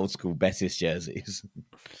cool in old school Betis jerseys.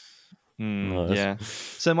 Nice. Yeah.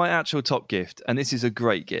 So my actual top gift, and this is a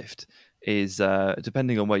great gift, is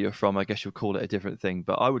depending on where you're from, I guess you'll call it a different thing,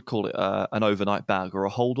 but I would call it an overnight bag or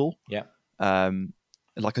a holdall. Yeah.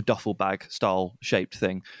 Like a duffel bag style shaped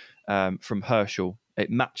thing from Herschel. It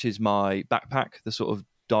matches my backpack, the sort of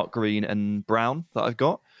dark green and brown that I've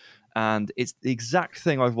got. And it's the exact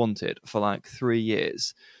thing I've wanted for like 3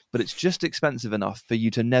 years, but it's just expensive enough for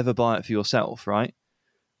you to never buy it for yourself, right?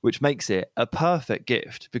 Which makes it a perfect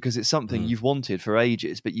gift because it's something you've wanted for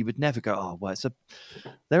ages, but you would never go, oh, well,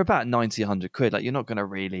 they're about 90, 100 quid. Like you're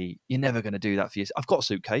never going to do that for yourself. I've got a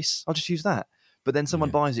suitcase. I'll just use that. But then someone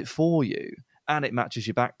buys it for you and it matches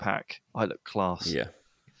your backpack. I look class.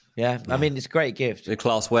 Yeah, I mean, it's a great gift. The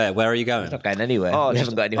class where? Where are you going? It's not going anywhere. We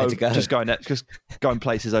haven't got anywhere to go. Just going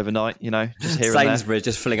places overnight, just here and there. Sainsbury's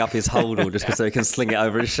just filling up his holdall just so he can sling it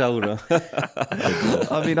over his shoulder.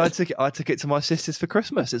 I mean, I took it to my sisters for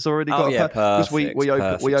Christmas. It's already got because we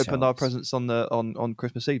opened our presents on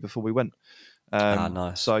Christmas Eve before we went.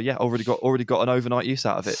 Nice. So yeah, already got an overnight use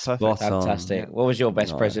out of it. Perfect. Fantastic. What was your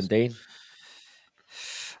best present, Dean?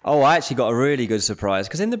 Oh, I actually got a really good surprise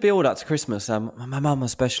because in the build up to Christmas, my mum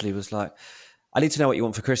especially was like, I need to know what you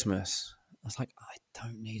want for Christmas. I was like, I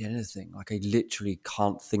don't need anything. Like, I literally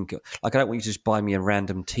can't think of, like, I don't want you to just buy me a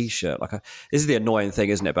random T-shirt. Like, this is the annoying thing,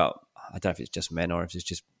 isn't it? About, I don't know if it's just men or if it's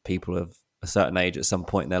just people of a certain age at some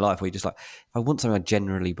point in their life where you're just like, if I want something, I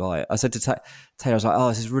generally buy it. I said to Taylor, I was like, oh,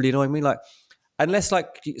 this is really annoying me. Like, unless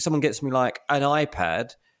like someone gets me like an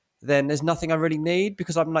iPad, then there's nothing I really need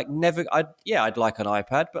because I'm like I'd like an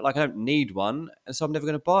iPad, but like I don't need one, and so I'm never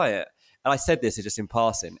going to buy it. And I said this just in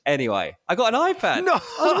passing. Anyway, I got an iPad. No, I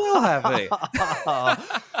was well happy.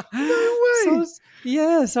 No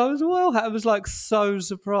way. So I was well happy. I was like so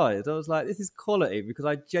surprised. I was like, this is quality because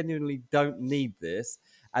I genuinely don't need this,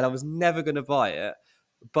 and I was never going to buy it.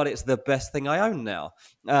 But it's the best thing I own now.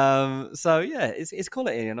 So yeah, it's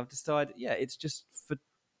quality, and I've decided, it's just for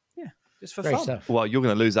Great fun. stuff. Well, you're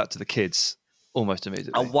going to lose that to the kids almost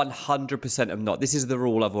immediately. I 100% am not. This is the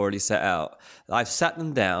rule I've already set out. I've sat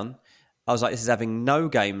them down. I was like, this is having no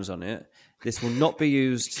games on it. This will not be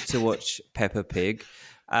used to watch Peppa Pig,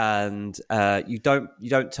 and you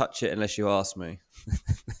don't touch it unless you ask me.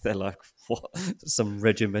 They're like, what? Some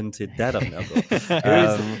regimented dad I've now got.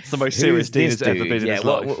 It's the most serious Dean has ever been in his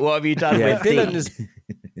life. What have you done with Dylan?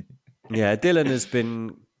 Dylan has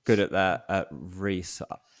been good at that. Reese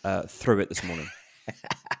threw it this morning.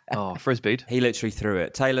 Oh, frisbeed. He literally threw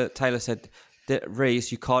it. Taylor said,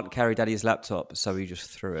 Reese, you can't carry Daddy's laptop, so he just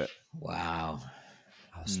threw it. Wow.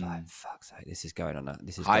 I was like, fuck's sake, this is going on a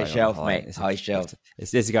high shelf, mate. High shelf.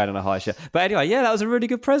 This is going on a high shelf. But anyway, that was a really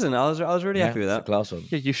good present. I was really happy with that. It's a class one.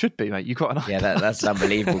 Yeah, you should be, mate. You got an Yeah, that's an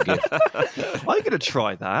unbelievable gift. I'm going to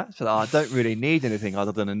try that. So I don't really need anything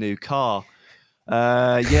other than a new car.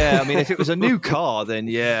 I mean, if it was a new car, then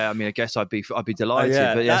I guess I'd be delighted.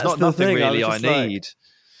 But it's not nothing really I need.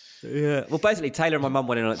 Yeah. Well, basically, Taylor and my mum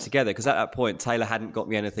went in on it together because at that point, Taylor hadn't got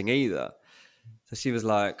me anything either. So she was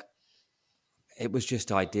like, it was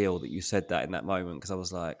just ideal that you said that in that moment because I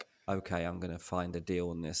was like, okay, I'm going to find a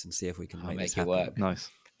deal on this and see if we can make this it happen. work.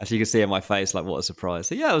 Nice. As you can see in my face, like, what a surprise.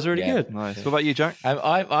 So, it was really good. Nice. What about you, Jack?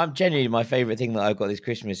 I'm genuinely, my favourite thing that I've got this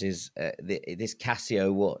Christmas is this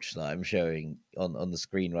Casio watch that I'm showing on the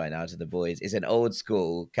screen right now to the boys. It's an old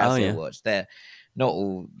school Casio watch. They're not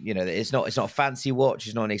all, it's not a fancy watch.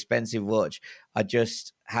 It's not an expensive watch. I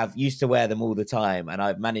just used to wear them all the time, and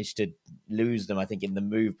I've managed to lose them, I think, in the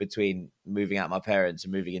move between moving out my parents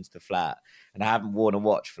and moving into the flat. And I haven't worn a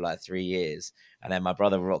watch for like 3 years. And then my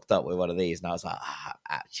brother rocked up with one of these, and I was like, I'm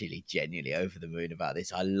actually genuinely over the moon about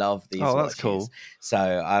this. I love these watches. That's cool. So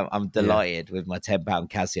I'm delighted with my £10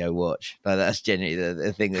 Casio watch. But that's genuinely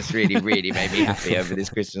the thing that's really, really made me happy over this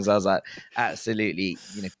Christmas. I was like, absolutely,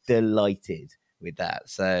 delighted with that.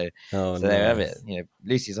 So there you have it.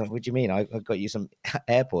 Lucy's like, what do you mean? I got you some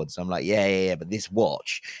AirPods. I'm like, yeah, but this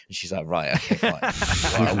watch. And she's like, right, okay, fine.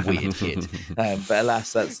 You are a weird kid. But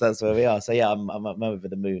alas, that's where we are. So I'm over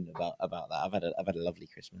the moon about that. I've had a lovely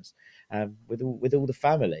Christmas with all the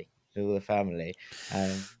family.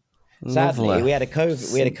 Sadly, we had a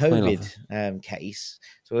COVID case,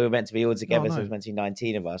 so we were meant to be all together. So it was meant to be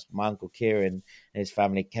 19 of us. My uncle Kieran and his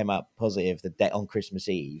family came up positive the day on Christmas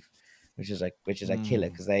Eve, which is a killer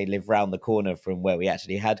because they live round the corner from where we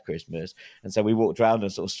actually had Christmas, and so we walked around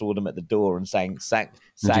and sort of saw them at the door and sang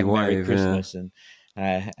Merry Christmas, and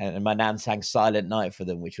my nan sang Silent Night for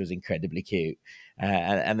them, which was incredibly cute.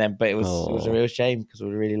 But it was a real shame because we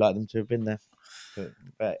would really like them to have been there.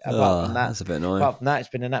 But apart from that, that's a bit annoying. Apart from that, it's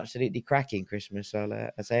been an absolutely cracking Christmas.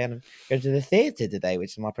 I say, and I'm going to the theatre today,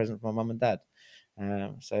 which is my present for my mum and dad.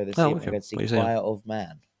 So this evening I'm going to see Quiet of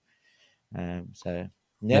Man. So yeah,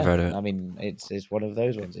 Never heard of it. I mean, it's one of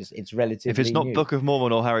those ones. It's relatively. If it's not new. Book of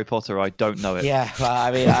Mormon or Harry Potter, I don't know it. Yeah, well,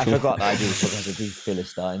 I mean, I forgot that I do because I do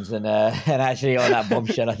Philistines, and actually on that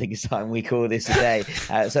bombshell, I think it's time we call this a day.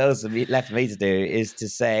 So all left for me to do is to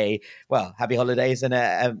say, well, happy holidays and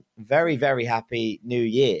a very, very happy New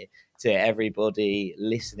Year to everybody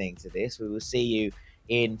listening to this. We will see you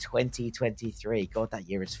in 2023. God, that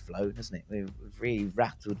year has flown, hasn't it? We've really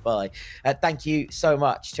rattled by. Thank you so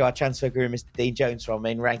much to our transfer guru, Mr. Dean Jones, for our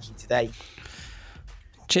main ranking today.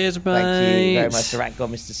 Cheers, mate. Thank you very much to Rank God,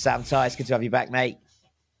 Mr. Sam Tice. Good to have you back, mate.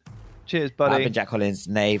 Cheers, buddy. I've been Jack Collins,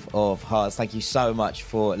 Knave of Hearts. Thank you so much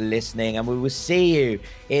for listening, and we will see you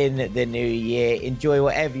in the new year. Enjoy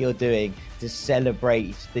whatever you're doing to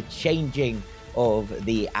celebrate the changing of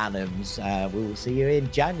the Annams. We will see you in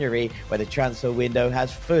January, where the transfer window has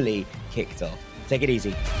fully kicked off. Take it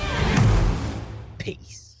easy.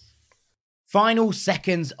 Peace. Final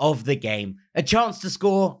seconds of the game. A chance to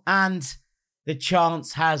score, and the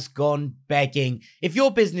chance has gone begging. If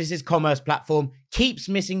your business's commerce platform keeps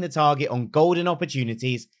missing the target on golden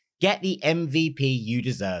opportunities, get the MVP you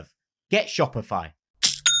deserve. Get Shopify.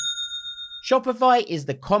 Shopify is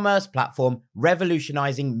the commerce platform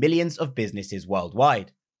revolutionizing millions of businesses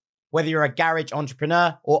worldwide. Whether you're a garage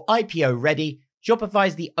entrepreneur or IPO ready, Shopify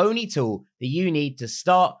is the only tool that you need to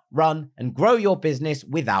start, run, and grow your business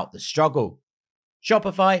without the struggle.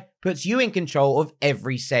 Shopify puts you in control of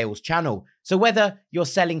every sales channel. So whether you're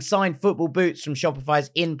selling signed football boots from Shopify's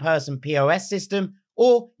in-person POS system,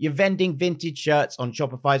 or you're vending vintage shirts on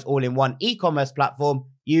Shopify's all-in-one e-commerce platform,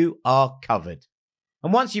 you are covered.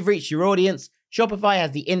 And once you've reached your audience, Shopify has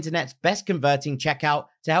the internet's best converting checkout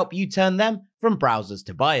to help you turn them from browsers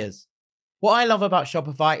to buyers. What I love about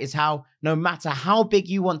Shopify is how, no matter how big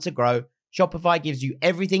you want to grow, Shopify gives you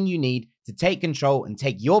everything you need to take control and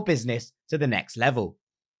take your business to the next level.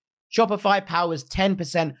 Shopify powers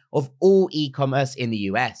 10% of all e-commerce in the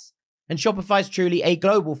US. And Shopify is truly a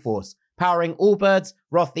global force, powering Allbirds,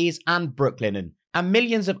 Rothy's, and Brooklinen, and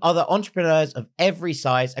millions of other entrepreneurs of every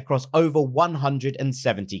size across over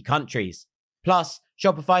 170 countries. Plus,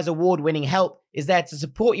 Shopify's award-winning help is there to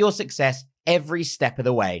support your success every step of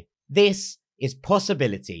the way. This is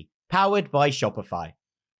Possibility, powered by Shopify.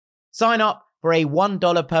 Sign up for a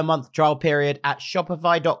 $1 per month trial period at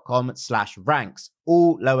shopify.com/ranks,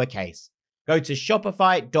 all lowercase. Go to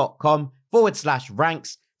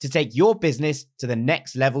shopify.com/ranks to take your business to the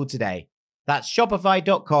next level today. That's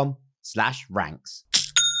shopify.com/ranks.